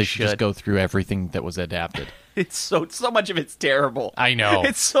 We really should just go through everything that was adapted. It's so much of it's terrible. I know.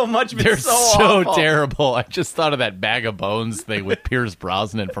 It's so much of it's They're so awful. Terrible. I just thought of that Bag of Bones thing with Pierce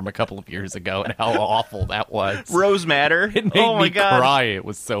Brosnan from a couple of years ago and how awful that was. Rose Madder. It made me cry. It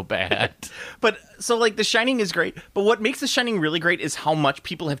was so bad. But so like The Shining is great, but what makes The Shining really great is how much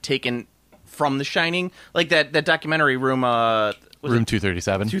people have taken from The Shining. Like that documentary Room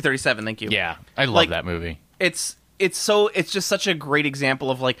 237. 237, thank you. Yeah. I love that movie. It's just such a great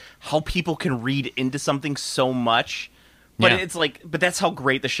example of like how people can read into something so much, but it's like, but that's how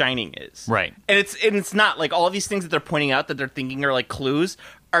great The Shining is, right? And it's not like all of these things that they're pointing out that they're thinking are like clues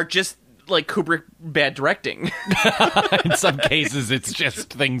are just like Kubrick bad directing. In some cases, it's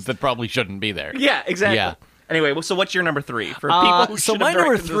just things that probably shouldn't be there. Yeah, exactly. Yeah. Anyway, so what's your number 3 for people who so my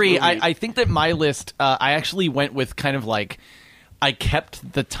number 3? I think that my list, I actually went with kind of like. I kept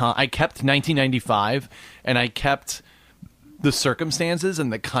 1995, and I kept the circumstances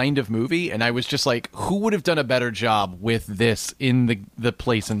and the kind of movie, and I was just like, who would have done a better job with this in the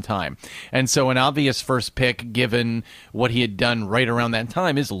place and time? And so an obvious first pick, given what he had done right around that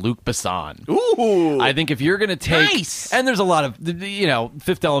time, is Luc Besson. Ooh! I think if you're going to take... Nice! And there's a lot of...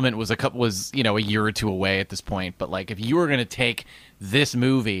 Fifth Element was a year or two away at this point, but like if you were going to take this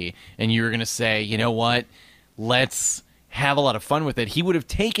movie and you were going to say, you know what, let's... have a lot of fun with it, he would have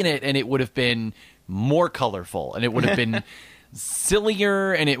taken it and it would have been more colorful and it would have been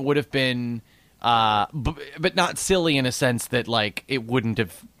sillier and it would have been but not silly in a sense that like it wouldn't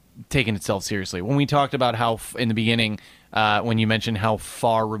have taken itself seriously. When we talked about how in the beginning when you mentioned how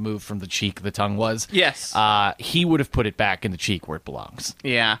far removed from the cheek the tongue was, yes, he would have put it back in the cheek where it belongs.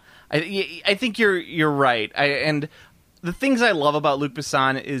 Yeah, I think you're right. And the things I love about Luc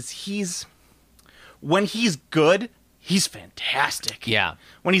Besson is when he's good, he's fantastic. Yeah.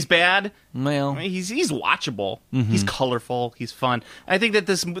 When he's bad, well, he's watchable. Mm-hmm. He's colorful. He's fun. I think that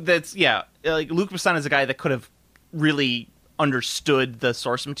like Luc Besson is a guy that could have really understood the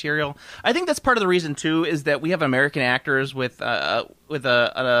source material. I think that's part of the reason too is that we have American actors with a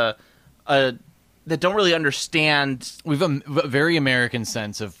that don't really understand. We have a very American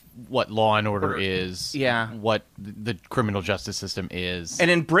sense of what law and order is, yeah, what the criminal justice system is. And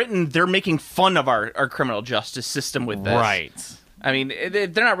in Britain, they're making fun of our criminal justice system with this. Right. I mean, they're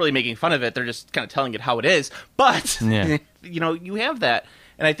not really making fun of it. They're just kind of telling it how it is. But, Yeah. You have that.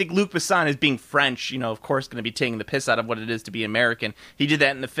 And I think Luc Besson, as being French, of course, going to be taking the piss out of what it is to be American. He did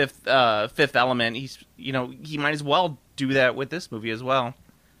that in the Fifth Element. He's, he might as well do that with this movie as well.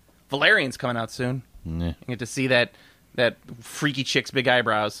 Valerian's coming out soon. Yeah. You get to see that freaky chick's big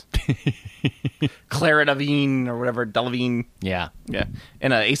eyebrows. Clara Delevingne or whatever, Delevingne. Yeah. Yeah.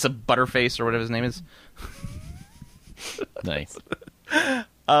 And Asa Butterface or whatever his name is. Nice.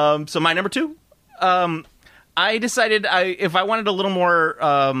 So my number 2, I decided if I wanted a little more.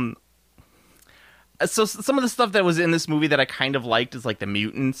 So some of the stuff that was in this movie that I kind of liked is like the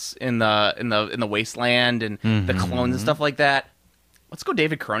mutants in the wasteland and the clones and stuff like that. Let's go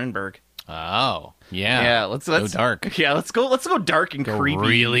David Cronenberg. Oh, yeah. Yeah, let's go dark. Yeah, let's go dark and creepy.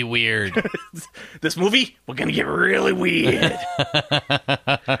 Really weird. This movie, we're gonna get really weird.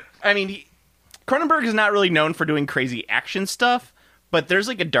 I mean, Cronenberg is not really known for doing crazy action stuff, but there's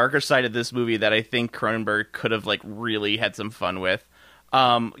like a darker side of this movie that I think Cronenberg could have like really had some fun with.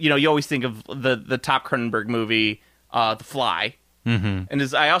 You always think of the top Cronenberg movie, The Fly, and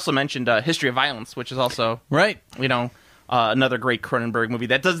as I also mentioned, History of Violence, which is also right. Another great Cronenberg movie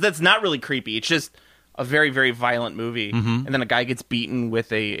that's not really creepy. It's just a very, very violent movie, and then a guy gets beaten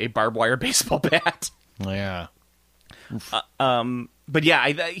with a barbed wire baseball bat. Yeah. But yeah,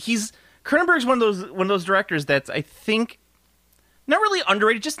 Cronenberg's one of those directors that's, I think, not really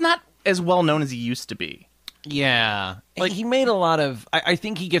underrated, just not as well known as he used to be. Yeah. Like, he made a lot of... I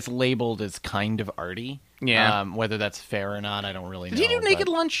think he gets labeled as kind of arty. Yeah. Whether that's fair or not, I don't really know. Did he do Naked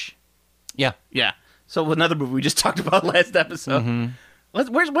Lunch? Yeah. Yeah. So another movie we just talked about last episode.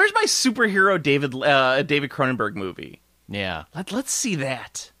 Where's my superhero David Cronenberg movie? Yeah. Let's see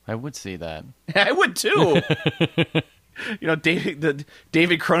that. I would see that. I would too.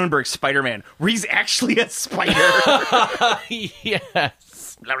 David Cronenberg Spider-Man, where he's actually a spider.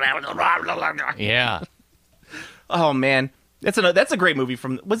 Yes. Yeah. Oh man, that's a great movie.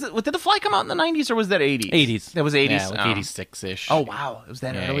 Did The Fly come out in the 90s or was that 80s? 80s. That was 80s. Yeah, like 86-ish. Oh wow, it was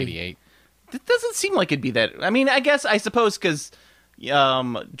that early. 88. It doesn't seem like it'd be that. I mean, I suppose because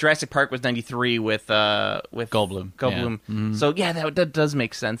Jurassic Park was 93 with Goldblum. Yeah. So yeah, that does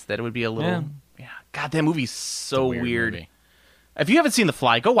make sense that it would be a little. Yeah. God, that movie's so weird. Movie. If you haven't seen The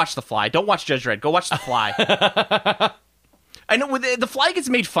Fly, go watch The Fly. Don't watch Judge Dredd. Go watch The Fly. I know The Fly gets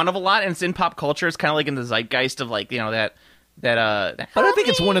made fun of a lot, and it's in pop culture. It's kind of like in the zeitgeist of like that. But I think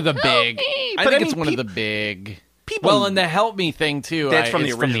it's one of the big. I think it's one of the big. Well, and the Help Me thing too. That's from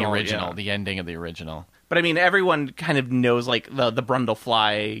the original. Yeah. The ending of the original. But I mean, everyone kind of knows like the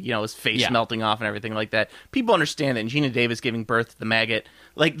Brundlefly, his face melting off and everything like that. People understand that. And Gina Davis giving birth to the maggot,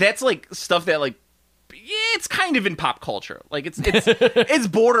 like that's like stuff that like, it's kind of in pop culture. Like it's it's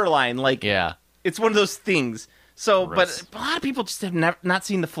borderline. Like it's one of those things. So, but a lot of people just have not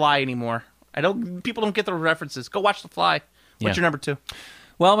seen The Fly anymore. People don't get the references. Go watch The Fly. What's your number 2?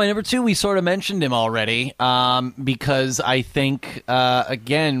 Well, my number 2, we sort of mentioned him already, because I think,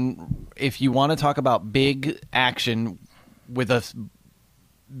 again, if you want to talk about big action with us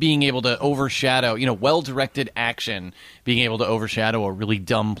being able to overshadow, well-directed action being able to overshadow a really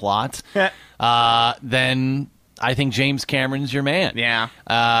dumb plot, then I think James Cameron's your man.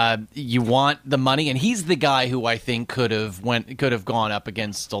 Yeah. You want the money, and he's the guy who I think could have gone up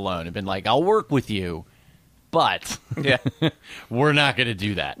against Stallone and been like, I'll work with you. But we're not going to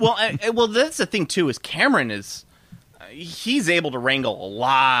do that. Well, that's the thing too. Is Cameron he's able to wrangle a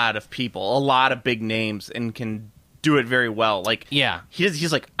lot of people, a lot of big names, and can do it very well. Like,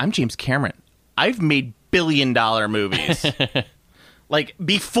 he's like, I'm James Cameron. I've made billion-dollar movies. Like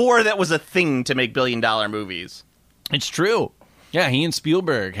before that was a thing to make billion-dollar movies. It's true. Yeah, he and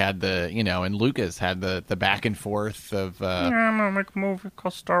Spielberg had and Lucas had the back and forth of. I'm gonna make a movie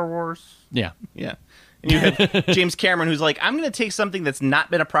called Star Wars. Yeah. And you have James Cameron, who's like, I'm going to take something that's not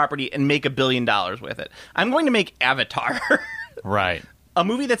been a property and make $1 billion with it. I'm going to make Avatar. Right. A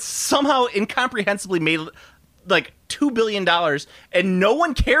movie that's somehow incomprehensibly made like $2 billion, and no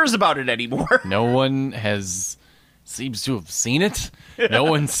one cares about it anymore. No one seems to have seen it. No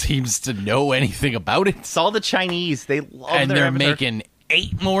one seems to know anything about it. It's all the Chinese. They love and their they're Avatar. making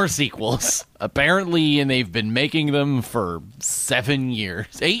 8 more sequels, apparently, and they've been making them for 8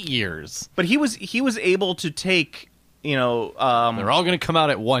 years. But he was able to take, they're all going to come out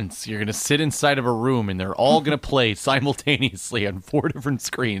at once. You're going to sit inside of a room, and they're all going to play simultaneously on 4 different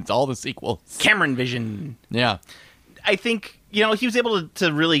screens, all the sequels. Cameron Vision. Yeah. I think, he was able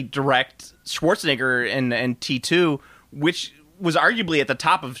to really direct Schwarzenegger and T2, which was arguably at the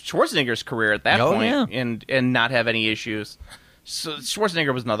top of Schwarzenegger's career at that Oh, point, yeah. and not have any issues. So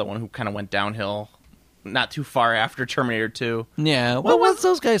Schwarzenegger was another one who kind of went downhill not too far after Terminator 2. Yeah. Well, once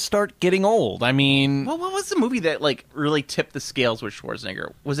those guys start getting old, I mean, Well, what was the movie that like really tipped the scales with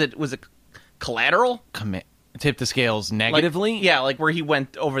Schwarzenegger? Was it Collateral? tip the scales Like- negatively. yeah, like where he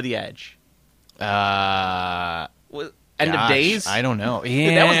went over the edge. End of Gosh, Days? I don't know. Dude,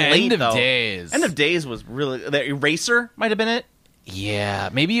 Yeah, that was late, End of though. Days. End of Days was really the Eraser might have been it. Yeah,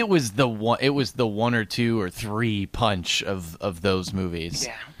 maybe it was the one. It was the 1 or 2 or 3 punch of those movies.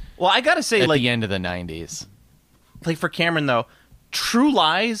 Yeah. Well, I gotta say, at like the end of the 90s. like for Cameron though, True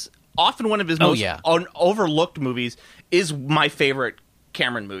Lies, often one of his most overlooked movies, is my favorite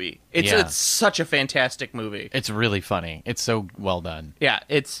Cameron movie. It's such a fantastic movie. It's really funny. It's so well done. Yeah,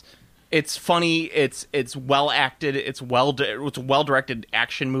 it's funny. It's well acted. It's well directed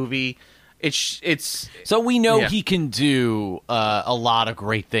action movie. It's So we know Yeah. he can do a lot of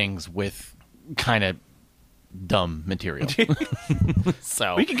great things with kind of dumb material.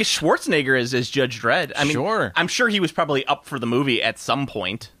 So we could get Schwarzenegger as Judge Dredd. I mean, Sure. I'm sure he was probably up for the movie at some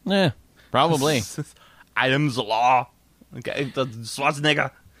point. yeah, probably. I am the law. Okay,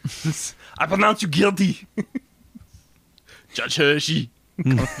 Schwarzenegger. I pronounce you guilty. Judge Hershey.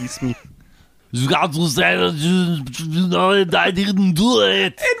 Kiss me. You got to say that I didn't do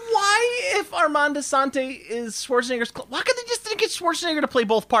it. And why, if Armand Assante is Schwarzenegger's, why could they just didn't get Schwarzenegger to play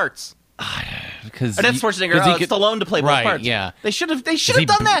both parts? Because Or that's Schwarzenegger. Stallone to play both right, parts. Yeah, They should have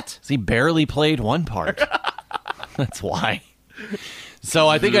done that. He barely played one part. That's why. So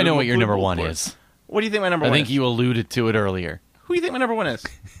I think I know what your number one is. What do you think my number I one think is? you alluded to it earlier. Who do you think my number one is?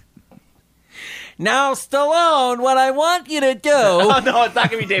 Now, Stallone, what I want you to do. Oh, no, it's not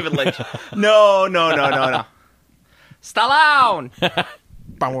going to be David Lynch. No. Stallone!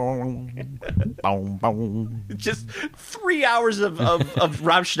 Just 3 hours of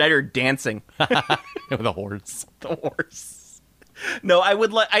Rob Schneider dancing. With a horse. The horse. No,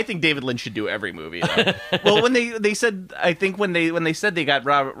 I think David Lynch should do every movie. Though. Well, when they said, I think when they said they got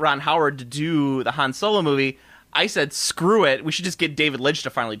Ron Howard to do the Han Solo movie, I said screw it. We should just get David Lynch to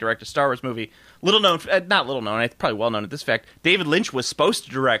finally direct a Star Wars movie. Not little known. It's probably well known at this fact. David Lynch was supposed to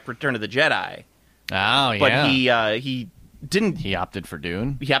direct Return of the Jedi, Oh, yeah. but he didn't. He opted for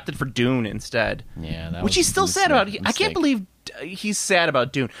Dune. He opted for Dune instead. Yeah, that which was he's still a sad about. I mistake. can't believe he's sad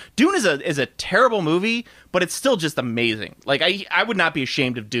about Dune. Dune is a terrible movie, but it's still just amazing. Like I would not be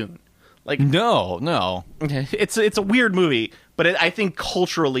ashamed of Dune. Like No. it's a weird movie, but I think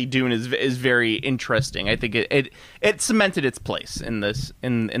culturally Dune is very interesting. I think it cemented its place in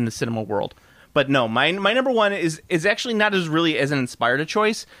the cinema world. But no, my number one is actually not as really as an inspired a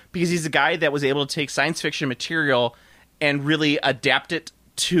choice, because he's a guy that was able to take science fiction material and really adapt it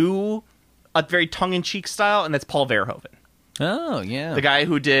to a very tongue-in-cheek style, and that's Paul Verhoeven. Oh, yeah. The guy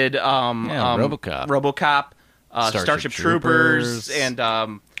who did RoboCop, Starship Troopers, and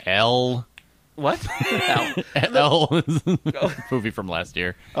L. what? L is a movie from last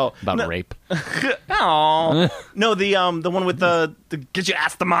year. Oh, about rape. Oh no, the one with the get your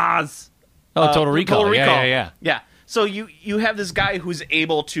ass to Mars. Oh, Total Recall. Total Recall. Yeah. So you have this guy who's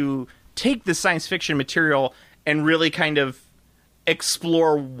able to take the science fiction material and really kind of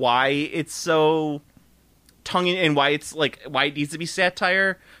explore why it's so tongue in and why it's like why it needs to be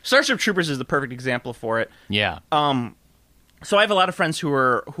satire. Starship Troopers is the perfect example for it. Yeah. So I have a lot of friends who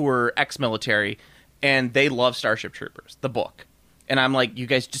are ex-military, and they love Starship Troopers, the book. And I'm like, you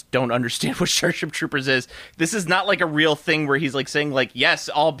guys just don't understand what Starship Troopers is. This is not like a real thing where he's like saying like, yes,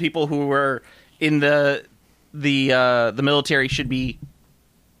 all people who were in the military should be.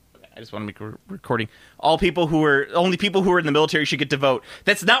 I just want to make a recording. Only people who are in the military should get to vote.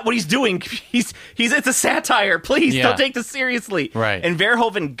 That's not what he's doing. It's a satire. Please don't take this seriously. Right. And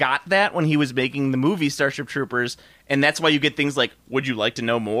Verhoeven got that when he was making the movie Starship Troopers, and that's why you get things like, would you like to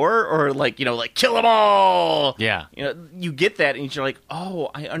know more? Or like, like kill them all. Yeah. You get that and you're like, oh,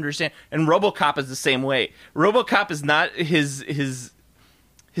 I understand. And RoboCop is the same way. RoboCop is not his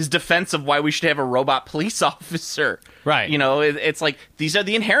defense of why we should have a robot police officer. Right. It's like, these are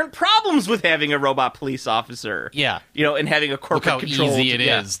the inherent problems with having a robot police officer. Yeah. And having a Look corporate how control. easy it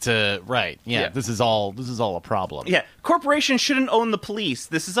is to right. Yeah, Yeah. This is all a problem. Yeah, corporations shouldn't own the police.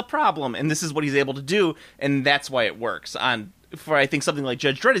 This is a problem, and this is what he's able to do, and that's why it works. For I think something like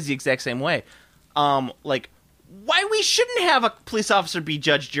Judge Dredd is the exact same way. Like, why we shouldn't have a police officer be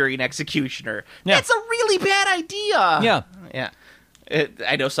judge, jury, and executioner? Yeah. That's a really bad idea. Yeah.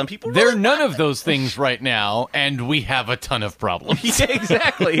 I know some people. There are really none of those things right now, and we have a ton of problems. Yeah,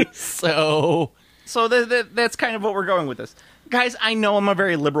 exactly. So that's kind of what we're going with this. guys, I know I'm a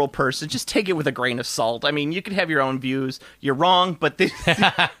very liberal person. Just take it with a grain of salt. I mean, you can have your own views. You're wrong, but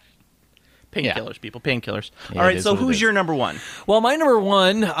painkillers, people, painkillers. Yeah, All right, it is so what it who's is. your number one? Well, my number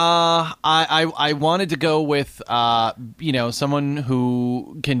one, I wanted to go with, someone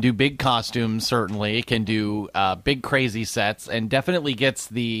who can do big costumes, certainly, can do big crazy sets, and definitely gets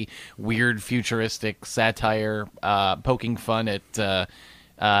the weird futuristic satire, poking fun at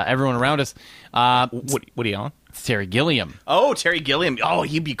everyone around us. Woody Allen? It's Terry Gilliam. Oh, Terry Gilliam. Oh,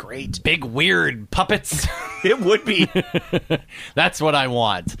 he'd be great. Big, weird puppets. It would be. That's what I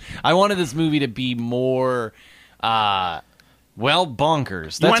want. I wanted this movie to be more, bonkers. You want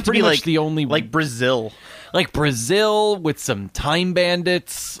That's it to pretty be much like, the only... like Brazil. Like Brazil with some time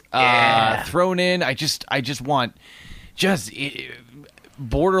bandits thrown in. I just want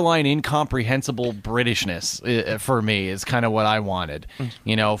borderline incomprehensible Britishness for me is kind of what I wanted.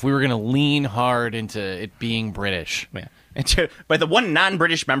 You know, if we were going to lean hard into it being British. Yeah. By the one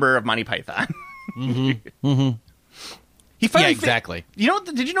non-British member of Monty Python. He finally exactly.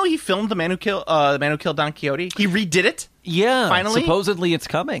 Did you know he filmed The Man Who Killed Don Quixote? He redid it. Yeah, finally. Supposedly it's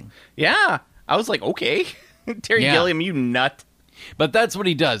coming. Yeah, I was like, okay, Terry Gilliam, you nut. But that's what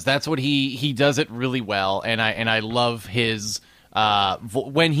he does. That's what he does it really well, and I love his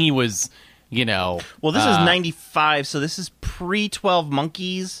when he was, Well, this is 95, so this is pre 12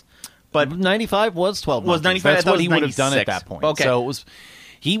 Monkeys. But 95 was 12 Monkeys. Was 95? That's what he would have done at that point. Okay, so it was.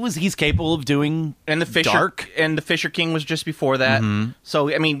 He's capable of doing and the Fisher dark, and the Fisher King was just before that. So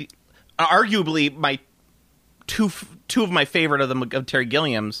I mean, arguably my two of my favorite of Terry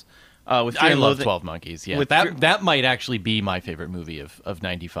Gilliam's. With Fear I and love Loathing. 12 Monkeys. Yeah, With that might actually be my favorite movie of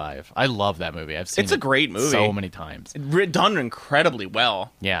 95. I love that movie. I've seen it's a great movie so many times. Done incredibly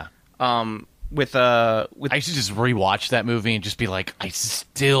well. Yeah. With I should just rewatch that movie and just be like, I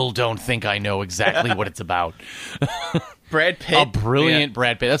still don't think I know exactly what it's about. Brad Pitt, a brilliant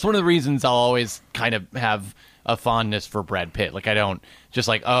Brad Pitt. That's one of the reasons I'll always kind of have a fondness for Brad Pitt. Like I don't just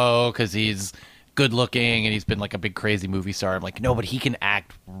like because he's good looking and he's been like a big crazy movie star. I'm like, no, but he can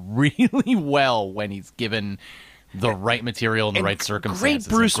act really well when he's given the right material and the right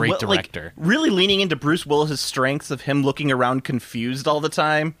circumstances. Great director. Like, really leaning into Bruce Willis's strengths of him looking around confused all the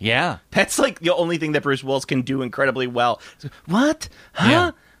time. Yeah. That's like the only thing that Bruce Willis can do incredibly well. What?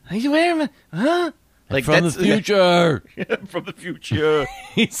 Huh? Yeah. Huh? Like from the future. From the future.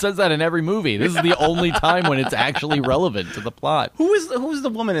 He says that in every movie. This is the only time when it's actually relevant to the plot. Who is the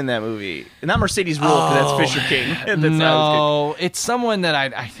woman in that movie? Not Mercedes Rule, because that's Fisher King. No, it's someone that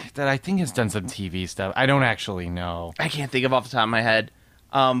I think has done some TV stuff. I don't actually know. I can't think of off the top of my head.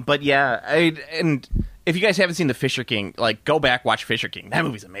 But yeah, and if you guys haven't seen The Fisher King, like go back, watch Fisher King. That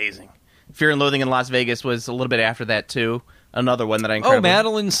movie's amazing. Fear and Loathing in Las Vegas was a little bit after that too. Another one that I incredibly...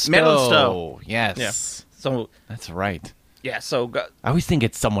 Madeline Stowe. Madeline Stowe. Yes. Yeah. So that's right. Yeah, so... I always think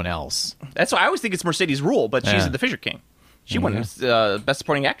it's someone else. That's why I always think it's Mercedes Rule, but she's in The Fisher King. She won Best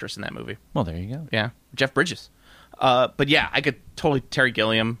Supporting Actress in that movie. Well, there you go. Yeah, Jeff Bridges. But yeah, I could totally... Terry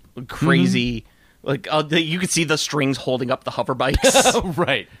Gilliam, crazy... Like, you could see the strings holding up the hover bikes.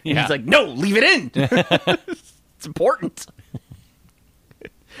 Right. Yeah. He's like, no, leave it in. It's important.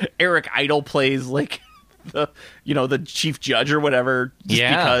 Eric Idle plays, like... the chief judge or whatever, just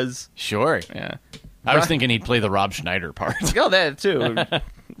because. Sure. Yeah. I was thinking he'd play the Rob Schneider part. Oh, that too.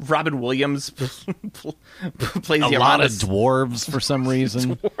 Robin Williams plays a lot of dwarves for some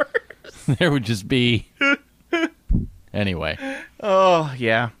reason. There would just be. Anyway. Oh,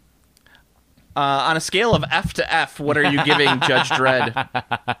 yeah. On a scale of F to F, what are you giving Judge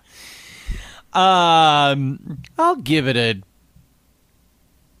Dredd? I'll give it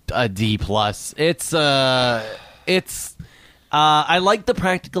a D plus. It's I like the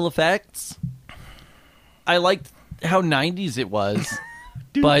practical effects. I liked how 90s it was.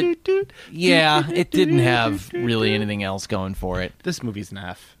 But yeah, it didn't have really anything else going for it. This movie's an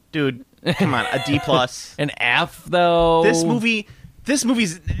F. Dude, come on, a D plus. An F though. This movie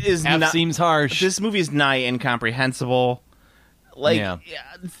is F seems harsh. This movie is nigh incomprehensible. Like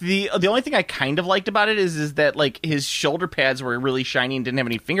the only thing I kind of liked about it is that like his shoulder pads were really shiny and didn't have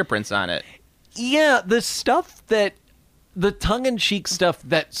any fingerprints on it. Yeah, the tongue-in-cheek stuff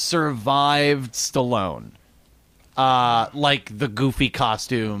that survived Stallone, like the goofy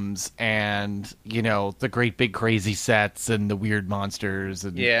costumes and the great big crazy sets and the weird monsters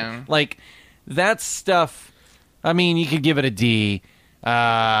and like that stuff. I mean, you could give it a D.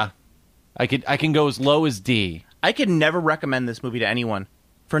 I can go as low as D. I could never recommend this movie to anyone.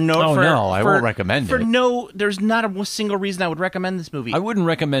 I won't recommend it. There's not a single reason I would recommend this movie. I wouldn't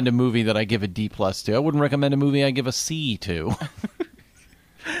recommend a movie that I give a D plus to. I wouldn't recommend a movie I give a C to.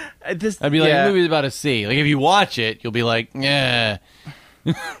 I'd be like, the movie's about a C. Like, if you watch it, you'll be like, yeah.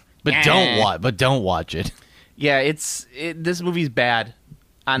 But don't watch it. Yeah, this movie's bad.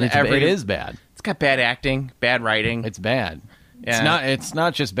 It is bad. It's got bad acting, bad writing. It's bad. Yeah. It's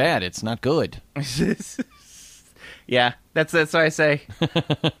not just bad. It's not good. Yeah, that's what I say.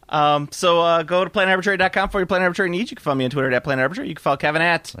 So go to PlanetArbitrary.com for your Planet Arbitrary needs. You can follow me on Twitter at Planet Arbitrary. You can follow Kevin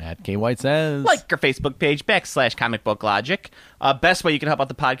at K White Says. Like our Facebook page, /Comic Book Logic. Best way you can help out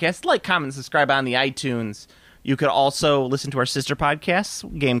the podcast, like, comment, and subscribe on the iTunes. You could also listen to our sister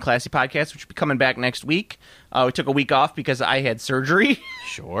podcasts, Game Classy Podcast, which will be coming back next week. We took a week off because I had surgery.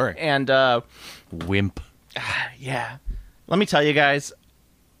 Sure. And wimp. Yeah. Let me tell you guys,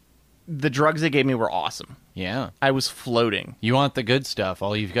 the drugs they gave me were awesome. Yeah. I was floating. You want the good stuff.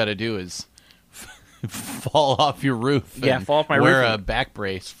 All you've got to do is fall off your roof. Fall off my roof. Wear a back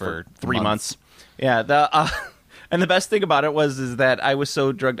brace for 3 months. Yeah. And the best thing about it is that I was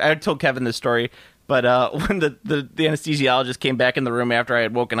so drugged. I told Kevin this story, but when the anesthesiologist came back in the room after I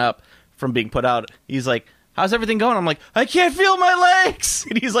had woken up from being put out, he's like, "How's everything going?" I'm like, "I can't feel my legs."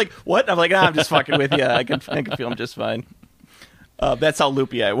 And he's like, "What?" I'm like, I'm just fucking with you. I can feel them just fine. That's how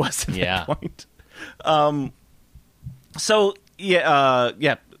loopy I was at that point. So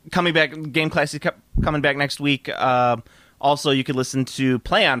coming back, Game Classy coming back next week. Also, you can listen to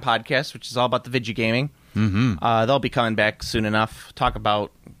Play On Podcast, which is all about the video gaming. Mm-hmm. They'll be coming back soon enough. Talk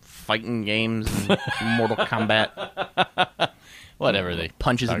about fighting games, and Mortal Kombat, whatever they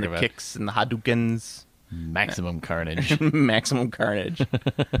punches and the about. kicks and the Hadoukens, maximum carnage, maximum carnage.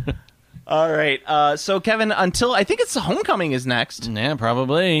 All right, so Kevin, until I think it's Homecoming is next. Yeah,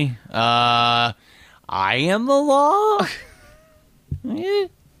 probably. I Am the Law.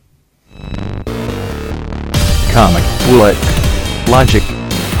 Comic Book Logic.